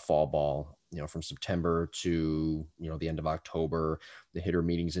talking about fall ball, you know, from September to, you know, the end of October, the hitter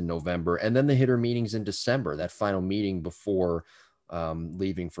meetings in November, and then the hitter meetings in December, that final meeting before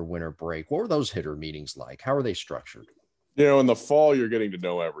leaving for winter break. What were those hitter meetings like? How are they structured? You know, in the fall, you're getting to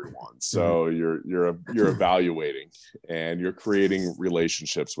know everyone. So you're evaluating and you're creating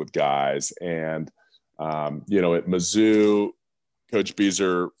relationships with guys. And, you know, at Mizzou, Coach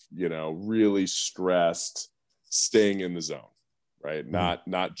Beazer, you know, really stressed staying in the zone, right?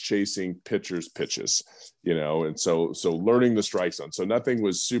 Not chasing pitchers' pitches, you know, and so learning the strike zone. So nothing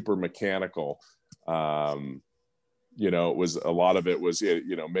was super mechanical. You know, it was a lot of it was,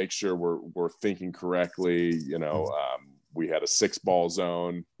 you know, make sure we're thinking correctly. You know, we had a 6-ball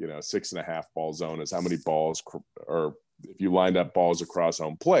zone, you know, 6.5 ball zone is how many balls, or if you lined up balls across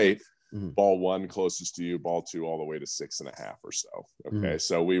home plate, ball 1 closest to you, ball 2 all the way to 6.5 or so. Okay.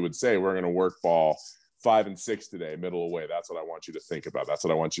 So we would say, we're going to work ball 5 and 6 today, middle away. That's what I want you to think about. That's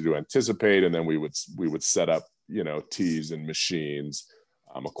what I want you to anticipate. And then we would set up, you know, tees and machines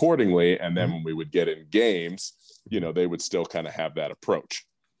accordingly. And then when we would get in games, you know, they would still kind of have that approach.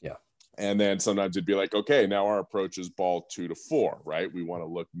 Yeah. And then sometimes it'd be like, okay, now our approach is ball 2 to 4, right? We want to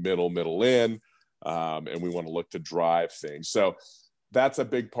look middle in, and we want to look to drive things. So that's a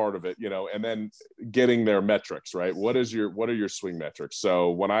big part of it, you know, and then getting their metrics, right? What are your swing metrics?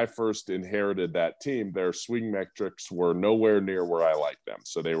 So when I first inherited that team, their swing metrics were nowhere near where I liked them.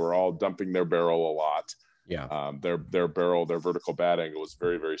 So they were all dumping their barrel a lot. Yeah. Their vertical bat angle was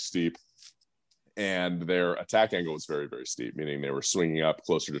very, very steep. And their attack angle was very, very steep, meaning they were swinging up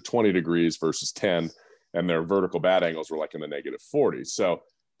closer to 20 degrees versus 10. And their vertical bat angles were like in the negative 40s. So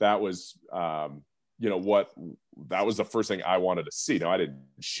that was, you know, that was the first thing I wanted to see. Now, I didn't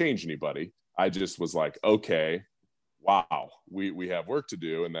change anybody. I just was like, okay, wow, we have work to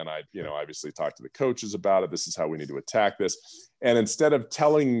do. And then I, you know, obviously talked to the coaches about it. This is how we need to attack this. And instead of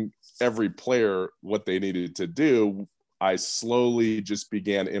telling every player what they needed to do, I slowly just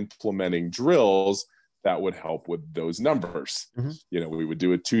began implementing drills that would help with those numbers. You know, we would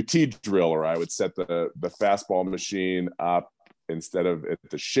do a 2T drill, or I would set the fastball machine up instead of at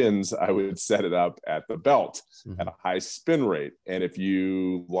the shins, I would set it up at the belt at a high spin rate. And if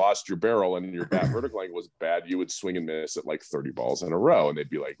you lost your barrel and your bat vertical angle was bad, you would swing and miss at like 30 balls in a row. And they'd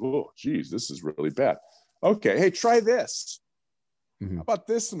be like, oh, geez, this is really bad. Okay, hey, try this. How about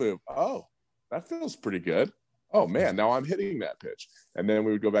this move? Oh, that feels pretty good. Oh man, now I'm hitting that pitch. And then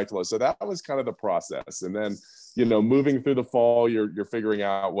we would go back to low. So that was kind of the process. And then, you know, moving through the fall, you're figuring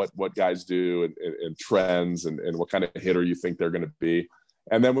out what guys do and trends and what kind of hitter you think they're going to be.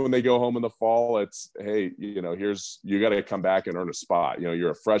 And then when they go home in the fall, it's, hey, you know, you got to come back and earn a spot. You know,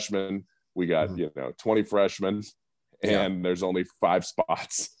 you're a freshman. We got, 20 freshmen and there's only 5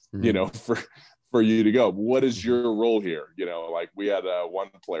 spots, you know, for you to go. What is your role here? You know, like we had one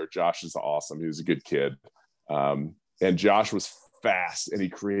player, Josh is awesome. He was a good kid. And Josh was fast and he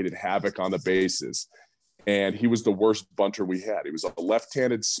created havoc on the bases. And he was the worst bunter we had. He was a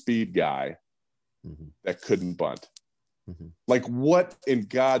left-handed speed guy that couldn't bunt. Like, what in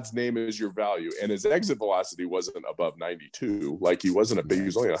God's name is your value? And his exit velocity wasn't above 92. Like, he wasn't he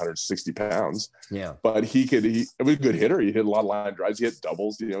was only 160 pounds. Yeah. But he was a good hitter. He hit a lot of line drives. He hit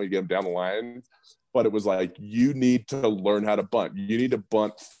doubles, you know, you get him down the line. But it was like, you need to learn how to bunt. You need to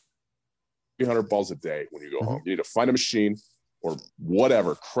bunt 300 balls a day when you go home. You need to find a machine or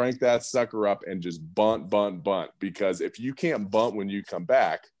whatever, crank that sucker up and just bunt. Because if you can't bunt when you come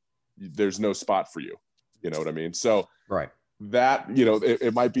back, there's no spot for you. You know what I mean? So that, you know,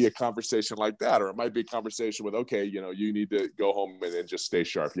 it might be a conversation like that, or it might be a conversation with, okay, you know, you need to go home and then just stay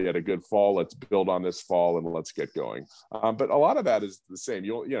sharp. You had a good fall. Let's build on this fall and let's get going. But a lot of that is the same.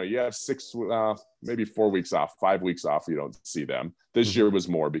 You have 6, maybe 4 weeks off, 5 weeks off. You don't see them. This year was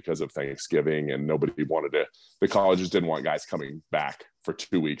more because of Thanksgiving and nobody the colleges didn't want guys coming back for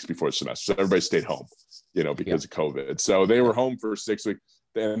 2 weeks before the semester. So everybody stayed home, you know, because of COVID. So they were home for 6 weeks.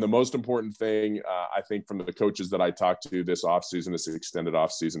 And the most important thing, I think, from the coaches that I talked to this offseason, this extended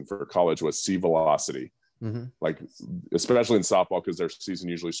offseason for college, was see velocity. Like, especially in softball, because their season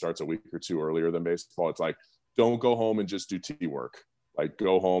usually starts a week or 2 earlier than baseball. It's like, don't go home and just do tee work. Like,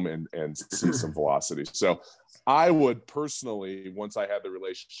 go home and see some velocity. So I would personally, once I had the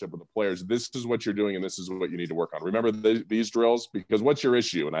relationship with the players, this is what you're doing and this is what you need to work on. Remember these drills? Because what's your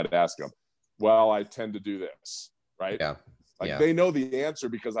issue? And I'd ask them, well, I tend to do this, right? Yeah. They know the answer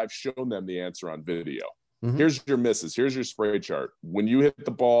because I've shown them the answer on video. Here's your misses. Here's your spray chart. When you hit the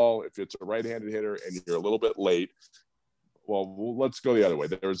ball, if it's a right-handed hitter and you're a little bit late, well, let's go the other way.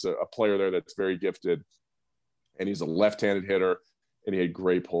 There's a player there that's very gifted, and he's a left-handed hitter, and he had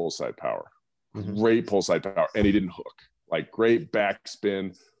great pull side power. Great pull side power, and he didn't hook. Like, great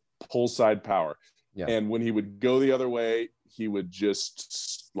backspin, pull side power. Yeah. And when he would go the other way, he would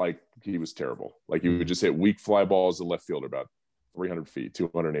just, like, he was terrible. Like, he would just hit weak fly balls to left fielder about 300 feet,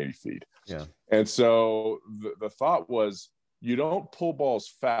 280 feet. Yeah. And so the thought was, you don't pull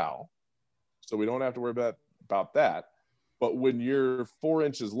balls foul, so we don't have to worry about that. But when you're 4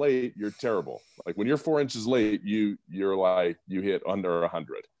 inches late, you're terrible. Like, when you're 4 inches late, you're like, you hit under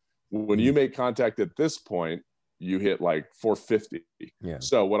 100. When you make contact at this point, you hit like 450. Yeah.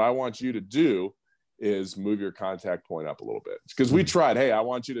 So what I want you to do is move your contact point up a little bit. Because we tried, hey, I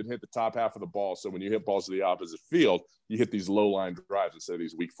want you to hit the top half of the ball, so when you hit balls to the opposite field, you hit these low line drives instead of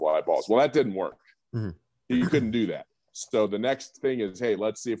these weak fly balls. Well, that didn't work. You couldn't do that. So the next thing is, hey,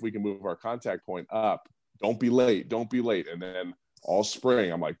 let's see if we can move our contact point up. Don't be late. And then all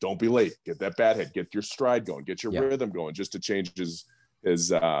spring, I'm like, don't be late. Get that bat hit. Get your stride going. Get your rhythm going, just to change his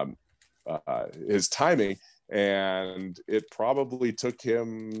timing. And it probably took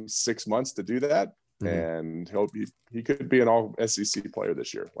him 6 months to do that. And he could be an all SEC player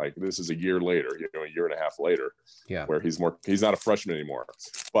this year. Like, this is a year later, a year and a half later, where he's not a freshman anymore.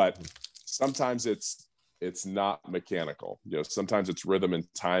 But sometimes it's not mechanical. Sometimes it's rhythm and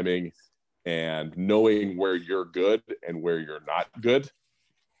timing and knowing where you're good and where you're not good,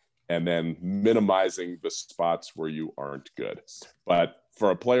 and then minimizing the spots where you aren't good. But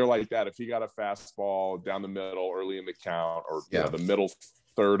for a player like that, if he got a fastball down the middle early in the count, or the middle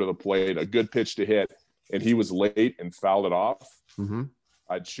third of the plate, a good pitch to hit, and he was late and fouled it off,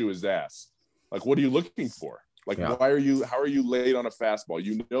 I'd chew his ass. Like, what are you looking for? Like, how are you late on a fastball?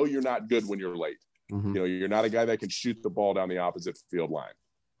 You're not good when you're late. You're not a guy that can shoot the ball down the opposite field line.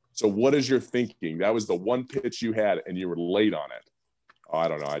 So what is your thinking? That was the one pitch you had and you were late on it. Oh, I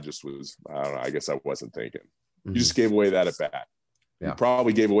don't know. I guess I wasn't thinking. You just gave away that at bat. You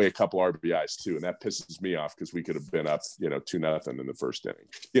probably gave away a couple RBIs too, and that pisses me off because we could have been up, 2-0 in the first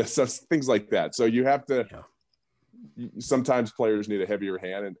inning. So things like that. So you have to. Sometimes players need a heavier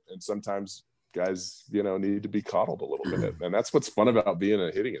hand, and sometimes guys, need to be coddled a little bit. And that's what's fun about being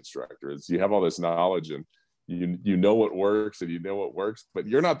a hitting instructor, is you have all this knowledge and you know what works and you know what works, but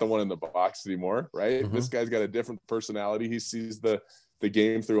you're not the one in the box anymore, right? Mm-hmm. This guy's got a different personality. He sees the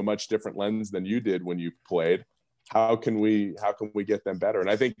game through a much different lens than you did when you played. How can we get them better? And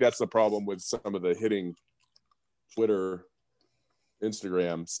I think that's the problem with some of the hitting Twitter,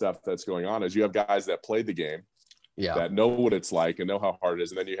 Instagram stuff that's going on, is you have guys that played the game, that know what it's like and know how hard it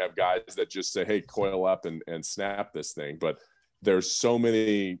is. And then you have guys that just say, hey, coil up and snap this thing. But there's so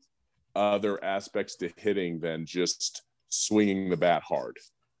many other aspects to hitting than just swinging the bat hard.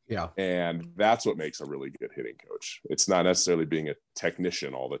 Yeah. And that's what makes a really good hitting coach. It's not necessarily being a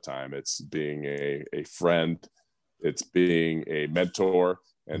technician all the time. It's being a friend. It's being a mentor.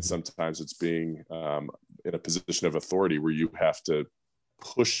 And sometimes it's being in a position of authority where you have to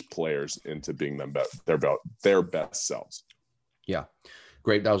push players into being their best selves. Yeah.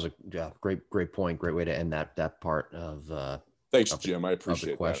 Great. That was a great point. Great way to end that part of thanks, Jim. I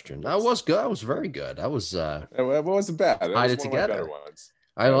appreciate the question. That was good. That was very good. That was it wasn't bad. That was one of my better ones.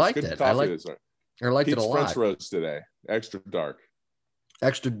 I liked it. I liked it a lot. French roast today. Extra dark.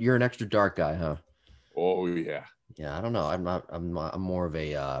 You're an extra dark guy, huh? Oh yeah. Yeah, I don't know. I'm more of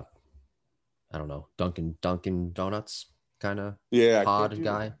a I don't know, Dunkin' Donuts kind of pod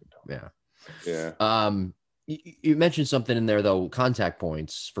guy. Yeah. You mentioned something in there though, contact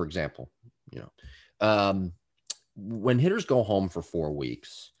points, for example. When hitters go home for 4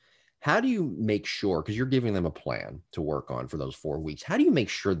 weeks, how do you make sure, because you're giving them a plan to work on for those 4 weeks, how do you make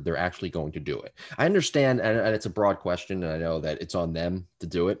sure that they're actually going to do it? I understand, and it's a broad question, and I know that it's on them to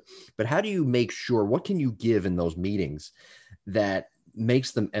do it, but how do you make sure, what can you give in those meetings that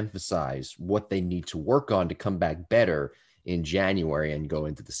makes them emphasize what they need to work on to come back better in January and go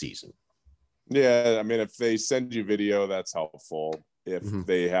into the season? Yeah, I mean, if they send you video, that's helpful. If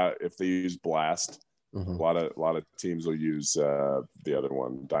they use Blast, a lot of teams will use the other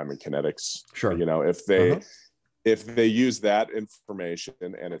one, Diamond Kinetics. Sure. If they use that information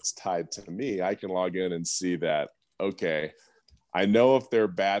and it's tied to me, I can log in and see that, okay, I know if their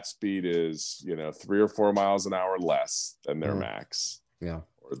bat speed is 3 or 4 miles an hour less than their max, or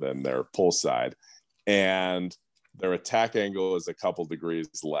than their pull side, and their attack angle is a couple degrees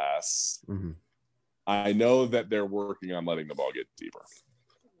less, I know that they're working on letting the ball get deeper.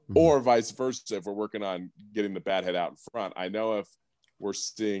 Or vice versa, if we're working on getting the bat head out in front, I know if we're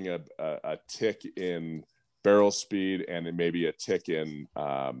seeing a tick in barrel speed and maybe a tick in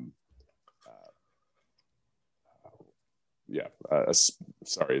a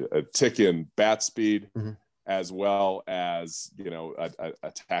tick in bat speed, as well as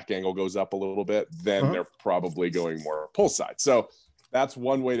attack angle goes up a little bit, then they're probably going more pull side. So that's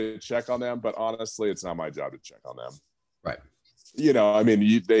one way to check on them, but honestly, it's not my job to check on them. Right. I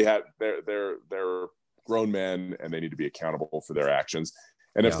mean, they're grown men and they need to be accountable for their actions.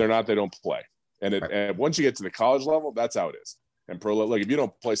 And if they're not, they don't play. And once you get to the college level, that's how it is. And pro level, if you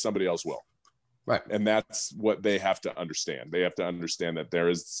don't play, somebody else will. Right. And that's what they have to understand. They have to understand that there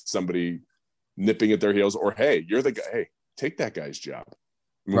is somebody nipping at their heels, or, hey, you're the guy. Hey, take that guy's job.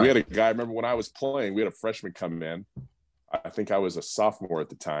 I mean, we had a guy, I remember when I was playing, we had a freshman come in. I think I was a sophomore at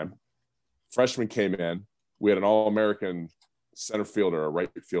the time. Freshman came in. We had an All-American center fielder, a right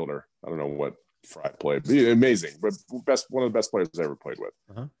fielder. I don't know what Fry played. Amazing, but one of the best players I ever played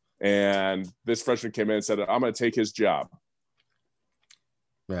with. And this freshman came in and said, I'm going to take his job.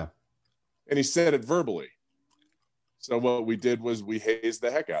 Yeah. And he said it verbally. So what we did was we hazed the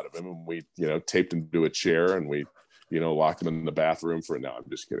heck out of him, and we, taped him to a chair, and we, locked him in the bathroom for. No, I'm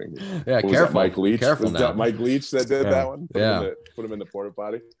just kidding. Yeah, careful. Mike Leach. Careful was now. That Mike Leach that did that one? Put him in the porta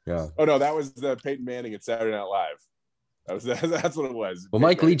potty. Yeah. Oh no, that was the Peyton Manning at Saturday Night Live. That's what it was. Well,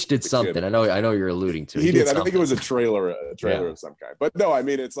 Mike Leach did something. I know you're alluding to. He did. I think it was a trailer of some kind. But no, I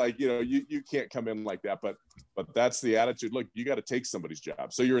mean, it's like, you can't come in like that. But that's the attitude. Look, you got to take somebody's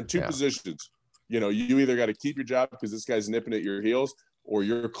job. So you're in two positions. You either got to keep your job because this guy's nipping at your heels, or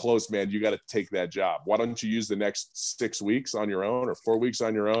you're close, man. You got to take that job. Why don't you use the next 6 weeks on your own or 4 weeks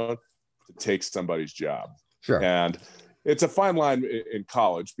on your own to take somebody's job? Sure. And it's a fine line in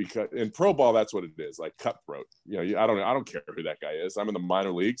college, because in pro ball, that's what it is, like cutthroat. I don't care who that guy is. I'm in the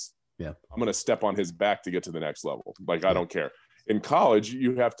minor leagues. Yeah. I'm going to step on his back to get to the next level. Like, I don't care. In college,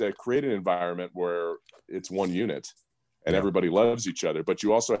 you have to create an environment where it's one unit and everybody loves each other, but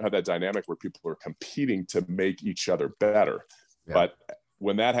you also have that dynamic where people are competing to make each other better. Yeah. But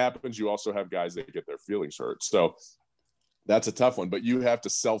when that happens, you also have guys that get their feelings hurt. So that's a tough one, but you have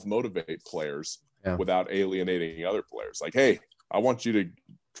to self-motivate players without alienating other players. Like, hey, I want you to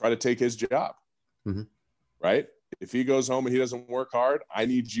try to take his job, right? If he goes home and he doesn't work hard, I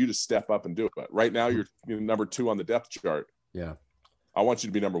need you to step up and do it. But right now you're number 2 on the depth chart. Yeah. I want you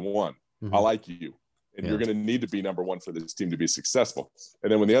to be number 1. I like you. and you're going to need to be number one for this team to be successful.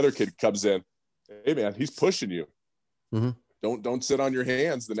 And then when the other kid comes in, hey man, he's pushing you. Don't sit on your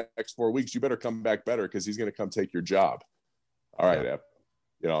hands the next 4 weeks. You better come back better, because he's going to come take your job. All right,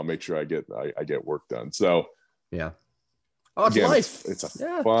 I'll make sure I get work done. So Oh, it's life. It's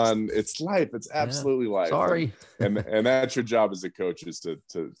a fun. It's life. It's absolutely life. Sorry. and that's your job as a coach, is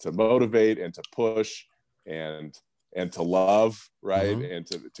to motivate and to push and to love, right? And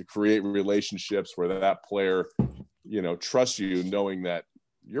to create relationships where that player, trusts you, knowing that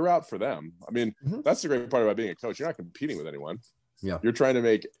you're out for them. I mean, that's the great part about being a coach. You're not competing with anyone. Yeah. You're trying to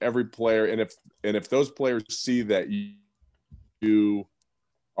make every player, and if those players see that you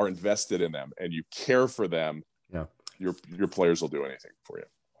are invested in them and you care for them, your players will do anything for you.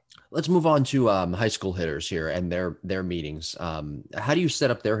 Let's move on to high school hitters here and their meetings. How do you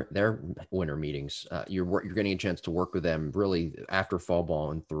set up their winter meetings? You're getting a chance to work with them really after fall ball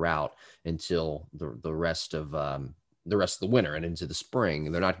and throughout until the rest of the winter and into the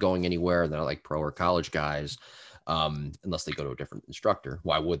spring. They're not going anywhere. They're not like pro or college guys, unless they go to a different instructor.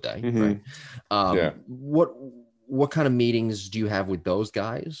 Why would they? Right? What kind of meetings do you have with those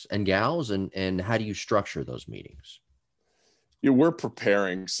guys and gals, and how do you structure those meetings? We're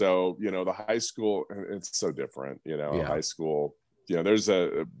preparing. So, the high school, it's so different, high school, there's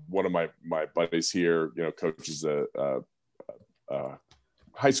one of my buddies here, coaches a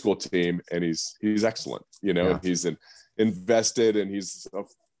high school team, and he's excellent, and he's invested, and he's a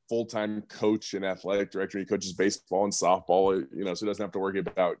full-time coach and athletic director. He coaches baseball and softball, so he doesn't have to worry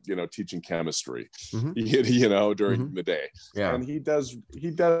about, teaching chemistry, during the day. And he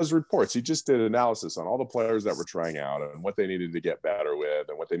does reports. He just did analysis on all the players that were trying out and what they needed to get better with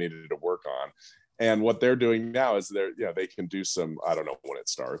and what they needed to work on. And what they're doing now is they can do some, I don't know when it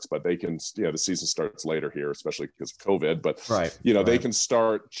starts, but they can, the season starts later here, especially because of COVID, but they can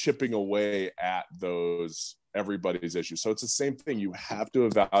start chipping away at those everybody's issue. So it's the same thing. You have to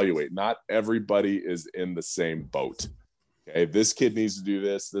evaluate. Not everybody is in the same boat. Okay, this kid needs to do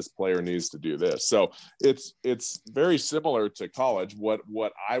this. This player needs to do this. So it's very similar to college.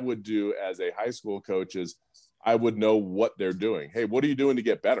 What I would do as a high school coach is I would know what they're doing. Hey, what are you doing to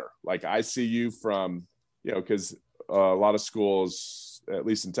get better? Like, I see you from, because a lot of schools, at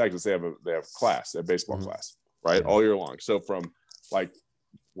least in Texas, they have class, they have baseball class, right, all year long. So from like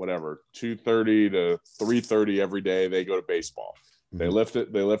whatever 2:30 to 3:30 every day, they go to baseball. They lift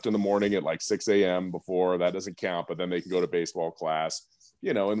in the morning at like 6 a.m. before. That doesn't count, but then they can go to baseball class,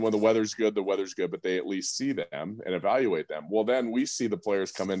 and when the weather's good, but they at least see them and evaluate them. Well, then we see the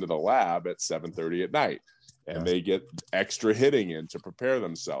players come into the lab at 7:30 at night, and they get extra hitting in to prepare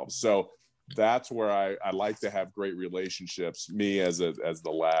themselves. So that's where I like to have great relationships, me as the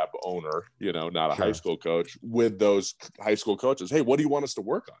lab owner, not a high school coach, with those high school coaches. Hey, what do you want us to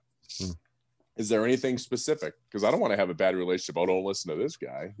work on? Is there anything specific? Because I don't want to have a bad relationship. Oh, don't listen to this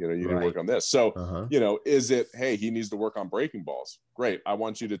guy. You need to work on this. So, is it, hey, he needs to work on breaking balls? Great. I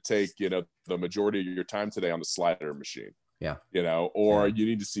want you to take, the majority of your time today on the slider machine. Or you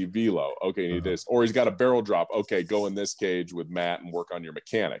need to see velo. Okay, you need this. Or he's got a barrel drop. Okay, go in this cage with Matt and work on your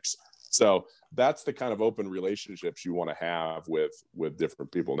mechanics. So that's the kind of open relationships you want to have with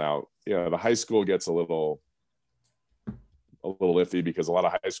different people. Now, the high school gets a little iffy because a lot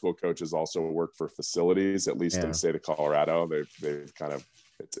of high school coaches also work for facilities, at least in the state of Colorado. They've kind of,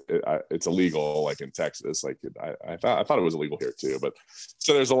 it's illegal, like in Texas. Like I thought it was illegal here too. But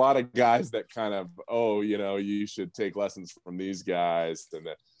so there's a lot of guys that kind of, you should take lessons from these guys. And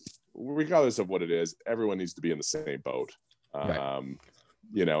that, regardless of what it is, everyone needs to be in the same boat.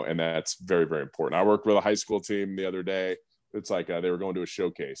 And that's very, very important. I worked with a high school team the other day. It's like they were going to a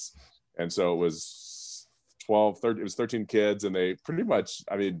showcase. And so it was 13 kids, and they pretty much,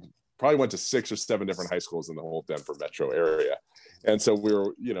 probably went to 6 or 7 different high schools in the whole Denver metro area. And so we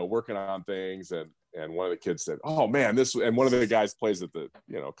were, working on things, and one of the kids said, oh man, and one of the guys plays at the,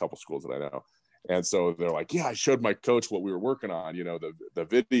 a couple schools that I know. And so they're like, yeah, I showed my coach what we were working on, the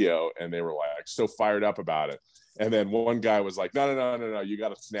video, and they were like so fired up about it. And then one guy was like, no, you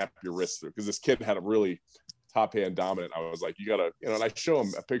got to snap your wrist through, because this kid had a really top hand dominant. I was like, you got to, and I show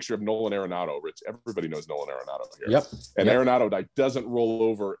him a picture of Nolan Arenado. Rich, everybody knows Nolan Arenado here. And Arenado doesn't roll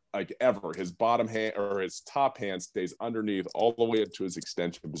over like ever. His bottom hand or his top hand stays underneath all the way into his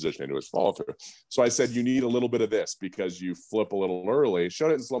extension position, into his follow through. So I said, you need a little bit of this because you flip a little early.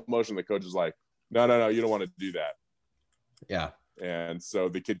 Showed it in slow motion. The coach was like, no, you don't want to do that. Yeah. And so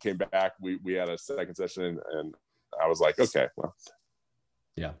the kid came back. We had a second session, and I was like, okay, well,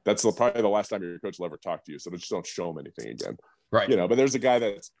 yeah, that's probably the last time your coach will ever talk to you. So just don't show him anything again. Right. But there's a guy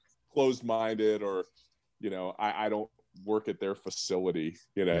that's closed-minded, or, I don't work at their facility,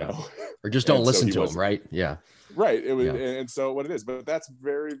 you know, yeah. Or just don't listen to them. Right. Yeah. Right. It was, and so what it is, but that's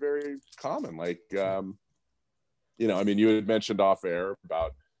very, very common. Like, you know, I mean, you had mentioned off air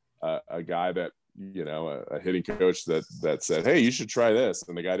about a guy that, you know, a hitting coach that said, hey, you should try this.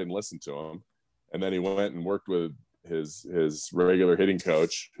 And the guy didn't listen to him. And then he went and worked with his regular hitting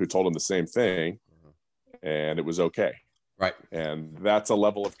coach who told him the same thing. And it was okay. Right. And that's a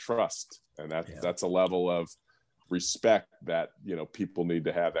level of trust. And that's a level of respect that, you know, people need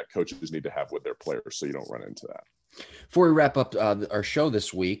to have, that coaches need to have with their players, so you don't run into that. Before we wrap up our show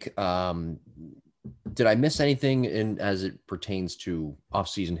this week, did I miss anything as it pertains to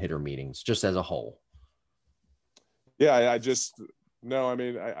off-season hitter meetings, just as a whole? Yeah, no, I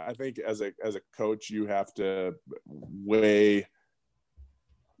mean, I think as a coach, you have to weigh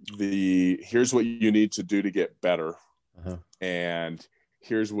here's what you need to do to get better. And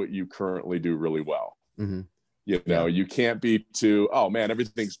here's what you currently do really well. Mm-hmm. You know, you can't be too, oh man,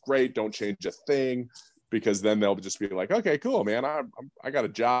 everything's great, don't change a thing, because then they'll just be like, okay, cool, man, I got a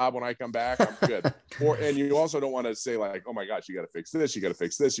job when I come back, I'm good. And you also don't want to say like, oh my gosh, you got to fix this, you got to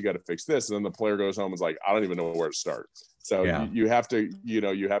fix this, you got to fix this, and then the player goes home and is like, I don't even know where to start. So you have to, you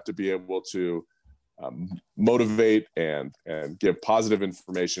know, you have to be able to motivate and give positive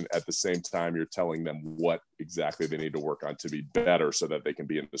information at the same time you're telling them what exactly they need to work on to be better, so that they can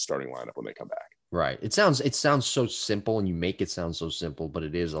be in the starting lineup when they come back. Right. It sounds so simple, and you make it sound so simple, but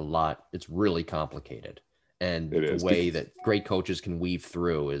it is a lot. It's really complicated. And the way that great coaches can weave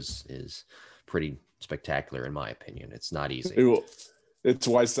through is pretty spectacular, in my opinion. It's not easy. It's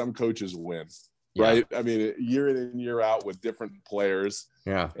why some coaches win. Yeah. Right. I mean, year in and year out with different players,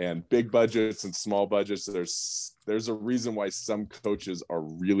 and big budgets and small budgets. There's a reason why some coaches are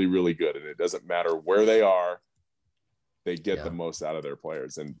really, really good, and it doesn't matter where they are, they get the most out of their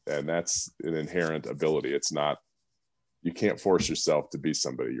players, and that's an inherent ability. It's not, you can't force yourself to be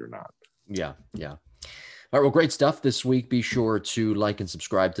somebody you're not. Yeah. Yeah. All right. Well, great stuff this week. Be sure to like and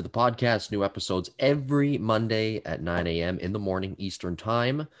subscribe to the podcast. New episodes every Monday at 9 a.m. in the morning Eastern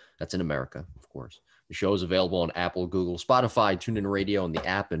time. That's in America, of course. The show is available on Apple, Google, Spotify, TuneIn Radio, and the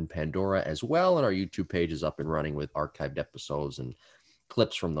app, and Pandora as well. And our YouTube page is up and running with archived episodes and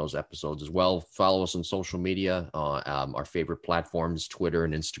clips from those episodes as well. Follow us on social media, our favorite platforms, Twitter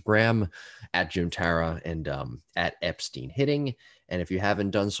and Instagram, at Jim Tara and at Epstein Hitting. And if you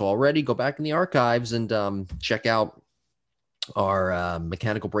haven't done so already, go back in the archives and check out our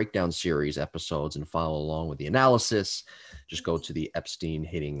Mechanical Breakdown series episodes and follow along with the analysis. Just go to the Epstein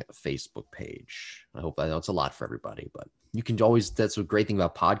Hitting Facebook page. I know it's a lot for everybody, but you can always, that's a great thing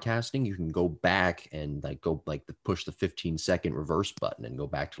about podcasting. You can go back and push the 15-second reverse button and go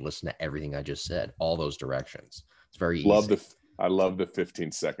back to listen to everything I just said, all those directions. It's very easy. I love the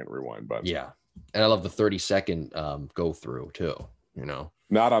 15-second rewind button. Yeah. And I love the 30-second go through too, you know.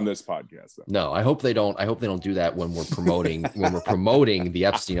 Not on this podcast, though. No, I hope they don't do that when we're promoting the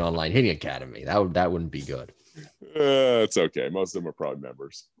Epstein Online Hitting Academy. That wouldn't be good. It's okay. Most of them are probably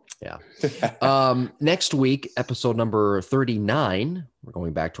members. Yeah. Next week, episode number 39, we're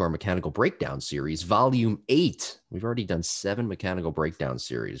going back to our Mechanical Breakdown series, volume 8. We've already done 7 Mechanical Breakdown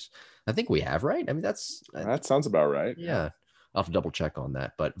series. I think we have, right? I mean, that sounds about right. Yeah. I'll have to double check on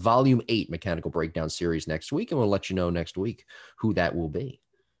that, but volume 8 Mechanical Breakdown series next week. And we'll let you know next week who that will be.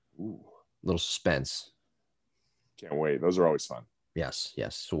 Ooh. Little suspense. Can't wait. Those are always fun. Yes.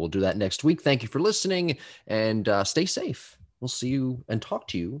 So we'll do that next week. Thank you for listening, and stay safe. We'll see you and talk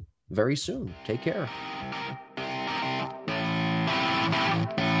to you very soon. Take care.